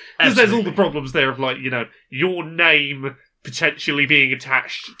because there's all the problems there of, your name potentially being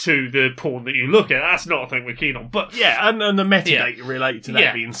attached to the porn that you look at. That's not a thing we're keen on, but... Yeah, and the metadata related to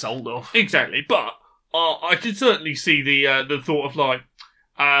that being sold off. Exactly, but I could certainly see the thought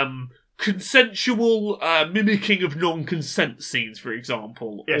of, consensual mimicking of non-consent scenes, for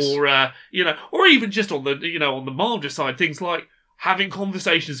example, or even just on the milder side, things like having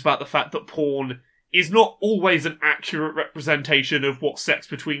conversations about the fact that porn is not always an accurate representation of what sex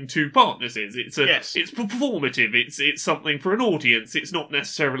between two partners is. It's performative. It's something for an audience. It's not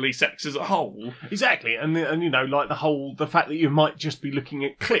necessarily sex as a whole. Exactly, and the fact that you might just be looking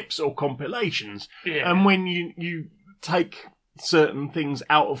at clips or compilations, and when you take certain things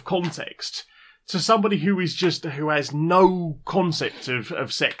out of context to somebody who has no concept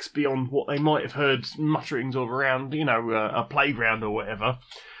of sex beyond what they might have heard mutterings of around a playground or whatever,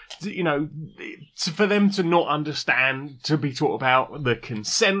 for them to not understand, to be taught about the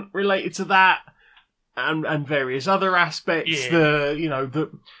consent related to that and various other aspects, the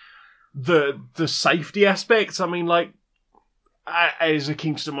safety aspects. I mean, as a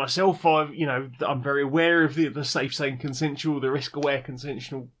Kingston myself, I'm very aware of the safe, sane, consensual, the risk-aware,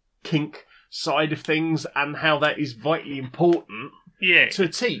 consensual kink side of things, and how that is vitally important to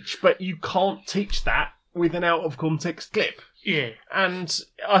teach. But you can't teach that with an out-of-context clip. Yeah. And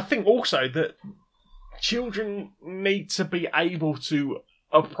I think also that children need to be able to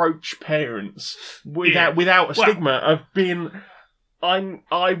approach parents without a stigma of being,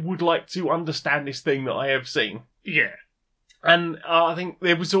 I would like to understand this thing that I have seen. Yeah. And I think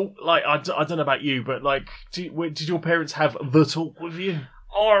there was all, I don't know about you, but did your parents have the talk with you?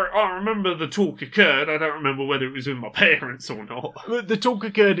 I remember the talk occurred. I don't remember whether it was with my parents or not. The talk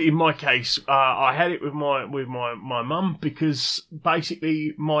occurred in my case. I had it with my mum, because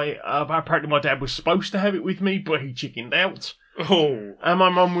basically apparently my dad was supposed to have it with me, but he chickened out. Oh. And my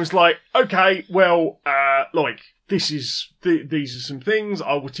mum was like, okay, well, these are some things.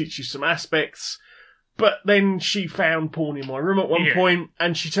 I will teach you some aspects. But then she found porn in my room at one point,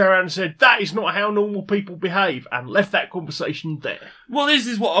 and she turned around and said, that is not how normal people behave, and left that conversation there. Well, this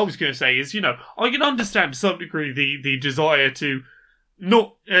is what I was going to say, is, I can understand to some degree the desire to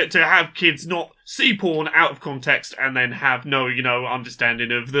not to have kids not see porn out of context and then have no,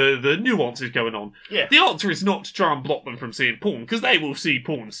 understanding of the nuances going on. Yeah. The answer is not to try and block them from seeing porn, because they will see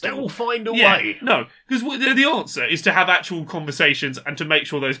porn still. They will find a way. No, because the answer is to have actual conversations and to make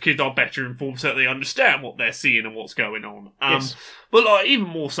sure those kids are better informed so that they understand what they're seeing and what's going on. Yes. But even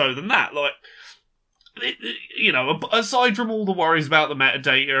more so than that, aside from all the worries about the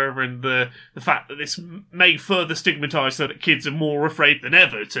metadata and the fact that this may further stigmatise so that kids are more afraid than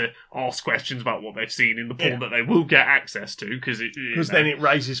ever to ask questions about what they've seen in the porn that they will get access to, because then it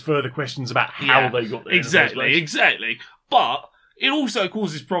raises further questions about how they got there. Exactly. But it also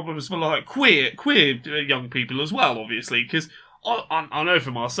causes problems for queer young people as well, obviously, because I know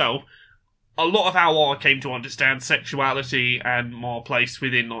for myself, a lot of how I came to understand sexuality and my place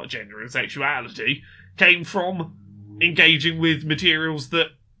within gender and sexuality came from engaging with materials that,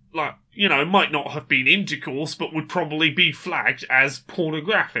 might not have been intercourse, but would probably be flagged as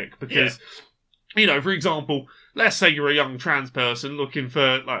pornographic. Because, for example, let's say you're a young trans person looking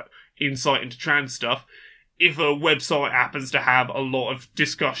for, insight into trans stuff. If a website happens to have a lot of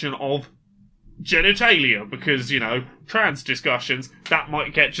discussion of genitalia, because, you know, trans discussions, that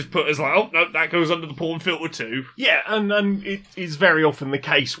might get just put as like, oh, no, that goes under the porn filter too. Yeah, and it is very often the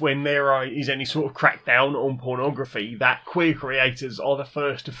case when there is any sort of crackdown on pornography that queer creators are the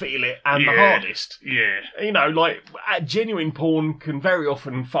first to feel it and the hardest. Yeah. You know, like, genuine porn can very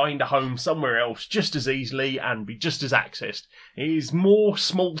often find a home somewhere else just as easily and be just as accessed. It is more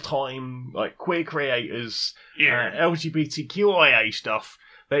small-time, like, queer creators, LGBTQIA stuff,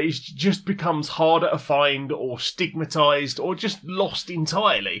 that it just becomes harder to find or stigmatised or just lost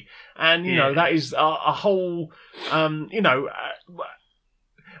entirely. And, you know, that is a whole, that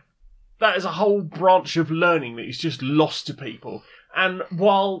is a whole branch of learning that is just lost to people. And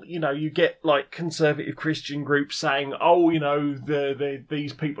while, you know, you get, like, conservative Christian groups saying, oh, you know,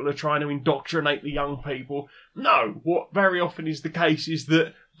 these people are trying to indoctrinate the young people. No, what very often is the case is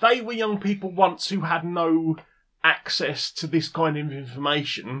that they were young people once who had no access to this kind of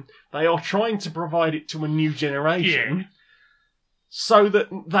information. They are trying to provide it to a new generation so that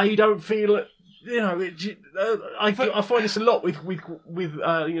they don't feel, you know, I find this a lot with you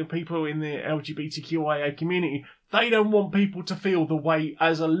know, people in the LGBTQIA community. They don't want people to feel the way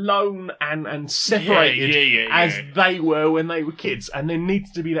as alone and separated as they were when they were kids. And there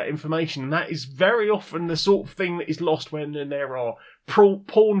needs to be that information. And that is very often the sort of thing that is lost when there are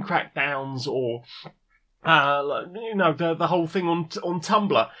porn crackdowns or you know, the whole thing on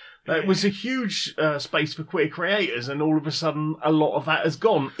Tumblr. It was a huge space for queer creators, and all of a sudden a lot of that has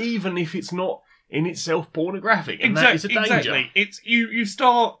gone, even if it's not in itself pornographic, and that is a danger. Exactly. It's you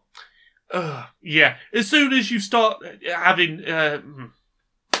start. As soon as you start having,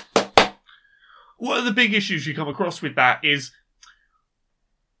 one of the big issues you come across with that is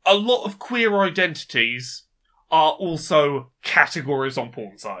a lot of queer identities are also categories on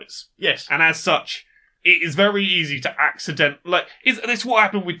porn sites. Yes, and as such, it is very easy to it's what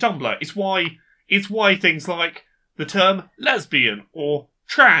happened with Tumblr. It's why things like the term lesbian or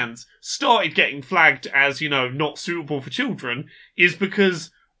trans started getting flagged as, you know, not suitable for children, is because,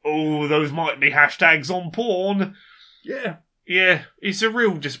 oh, those might be hashtags on porn. Yeah. Yeah, it's a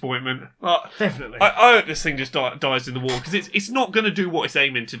real disappointment. Definitely. I hope this thing just dies in the wall, because it's not going to do what it's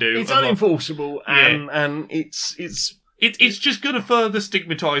aiming to do. It's unenforceable, and it's just going to further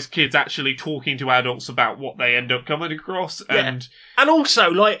stigmatise kids actually talking to adults about what they end up coming across. And also,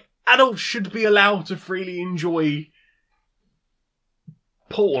 like, adults should be allowed to freely enjoy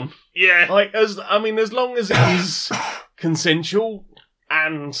porn. Yeah. Like, as long as it is consensual,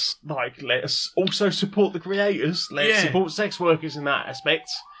 and, like, let's also support the creators. Let's support sex workers in that aspect.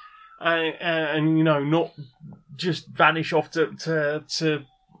 And you know, not just vanish off to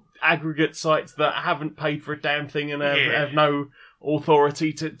aggregate sites that haven't paid for a damn thing and have no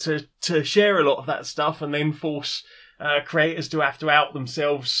authority to share a lot of that stuff, and then force creators to have to out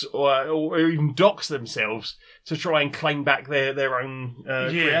themselves or even dox themselves to try and claim back their own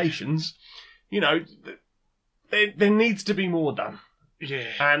creations. You know, there needs to be more done. Yeah.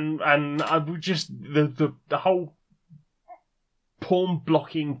 And I would just the whole porn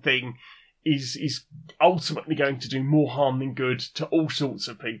blocking thing is ultimately going to do more harm than good to all sorts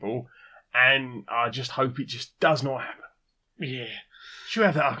of people, and I just hope it just does not happen. Yeah. Should you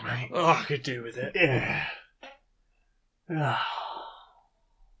have that hug, mate? Oh, I could do with it. Yeah.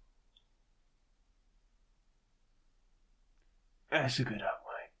 That's a good hug,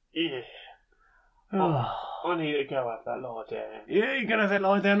 mate. Yeah. Oh. I need to go have that lie down. Yeah, you're gonna have that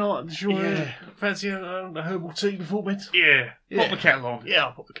lie down, aren't you? Sure. Yeah. Fancy a herbal tea before bed? Yeah. Yeah. Pop the kettle on. Yeah,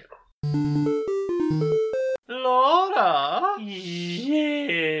 I'll pop the kettle on. Laura?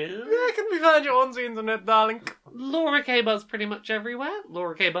 Yes. Where can we find you on the internet, darling? Laura K Buzz pretty much everywhere.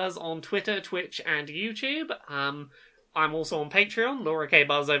 Laura K Buzz on Twitter, Twitch, and YouTube. I'm also on Patreon, Laura K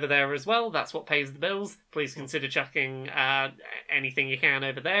Buzz over there as well. That's what pays the bills. Please consider chucking anything you can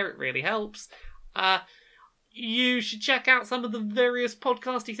over there. It really helps. You should check out some of the various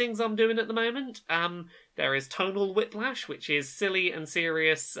podcasty things I'm doing at the moment. There is Tonal Whiplash, which is silly and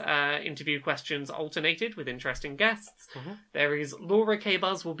serious interview questions alternated with interesting guests. Mm-hmm. There is Laura K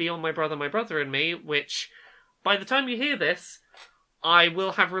Buzz Will Be On My Brother and Me, which, by the time you hear this, I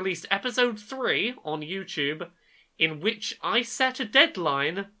will have released episode 3 on YouTube, in which I set a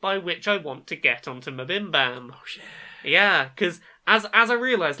deadline by which I want to get onto Mabimbam. Oh, yeah. Yeah, because as I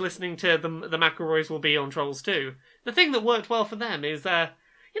realised listening to the McElroys Will Be on Trolls 2, the thing that worked well for them is, there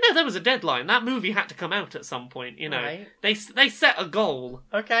was a deadline. That movie had to come out at some point, you know. Right. They set a goal.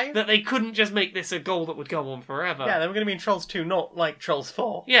 Okay. That they couldn't just make this a goal that would go on forever. Yeah, they were going to be in Trolls 2, not like Trolls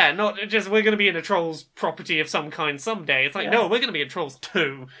 4. Yeah, not just we're going to be in a Trolls property of some kind someday. It's like, no, we're going to be in Trolls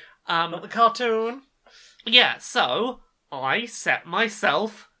 2. Not the cartoon. Yeah, so I set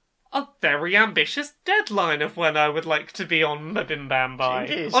myself a very ambitious deadline of when I would like to be on Mabimbam by.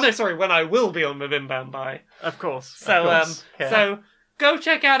 Jeez. Oh no, sorry, when I will be on Mabimbam by. Of course. So, of course. Yeah. so go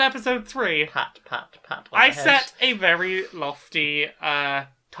check out episode 3. Pat. On I the head. set a very lofty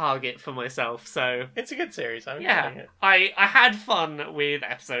target for myself, so It's a good series. I'm yeah, enjoying it. I had fun with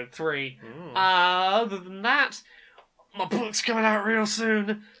episode 3. Other than that, my book's coming out real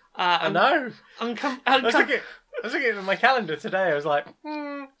soon. I know. I was Uncom- looking at my calendar today. I was like,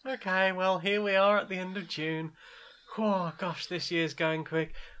 okay, well, here we are at the end of June. Oh, gosh, this year's going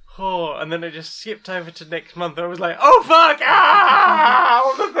quick. Oh, and then it just skipped over to next month. And I was like, oh, fuck! Ah!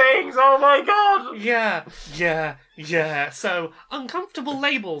 All the things! Oh, my God! Yeah. So, Uncomfortable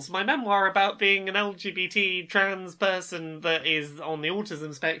Labels, my memoir about being an LGBT trans person that is on the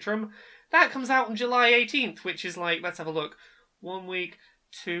autism spectrum, that comes out on July 18th, which is like, let's have a look, 1 week,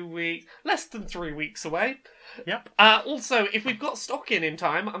 2 weeks, less than 3 weeks away. Yep. Also, if we've got stock in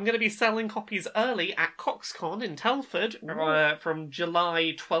time, I'm going to be selling copies early at CoxCon in Telford from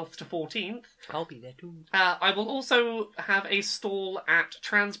July 12th to 14th. I'll be there too. I will also have a stall at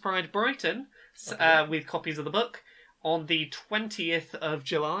Trans Pride Brighton with copies of the book on the 20th of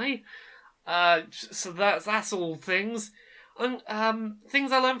July. So that's all things.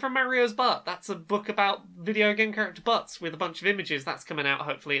 Things I Learned from Mario's Butt. That's a book about video game character butts with a bunch of images. That's coming out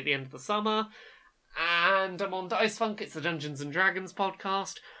hopefully at the end of the summer. And I'm on Dice Funk. It's the Dungeons and Dragons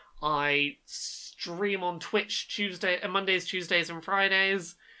podcast. I stream on Twitch Mondays, Tuesdays, and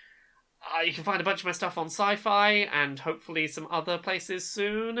Fridays. You can find a bunch of my stuff on Sci-Fi and hopefully some other places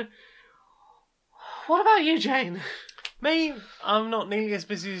soon. What about you, Jane? Me, I'm not nearly as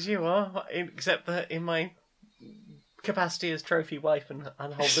busy as you are, except that in my capacity as trophy wife and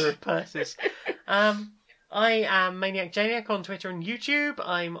holder of purses. I am Maniac Janiac on Twitter and YouTube.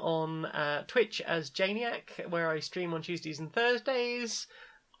 I'm on Twitch as Janiac, where I stream on Tuesdays and Thursdays.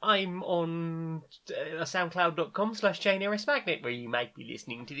 I'm on soundcloud.com/JaneRSMagnet, where you might be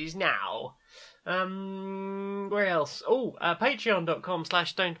listening to this now. Where else?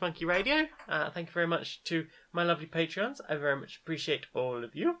 Patreon.com/StonedMonkeyRadio. Thank you very much to my lovely Patreons. I very much appreciate all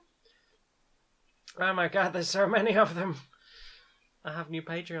of you. Oh my god, there's so many of them. I have new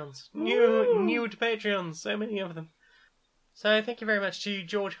Patreons. New to Patreons. So many of them. So thank you very much to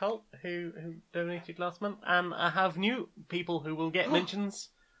George Holt, who donated last month. And I have new people who will get mentions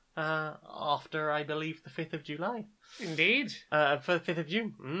after, I believe, the 5th of July. Indeed. For the 5th of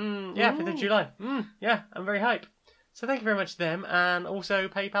June. 5th of July. Yeah, I'm very hype. So thank you very much to them. And also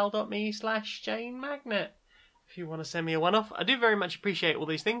paypal.me/JaneMagnet. If you want to send me a one-off. I do very much appreciate all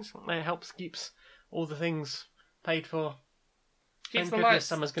these things. It keeps all the things paid for. Keeps And the goodness, lights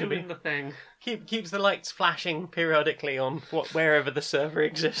summer's gonna doing be- the thing. Keeps the lights flashing periodically on wherever the server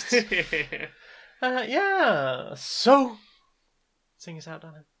exists. Yeah. So, sing us out,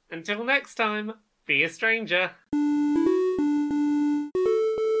 darling. Until next time, be a stranger.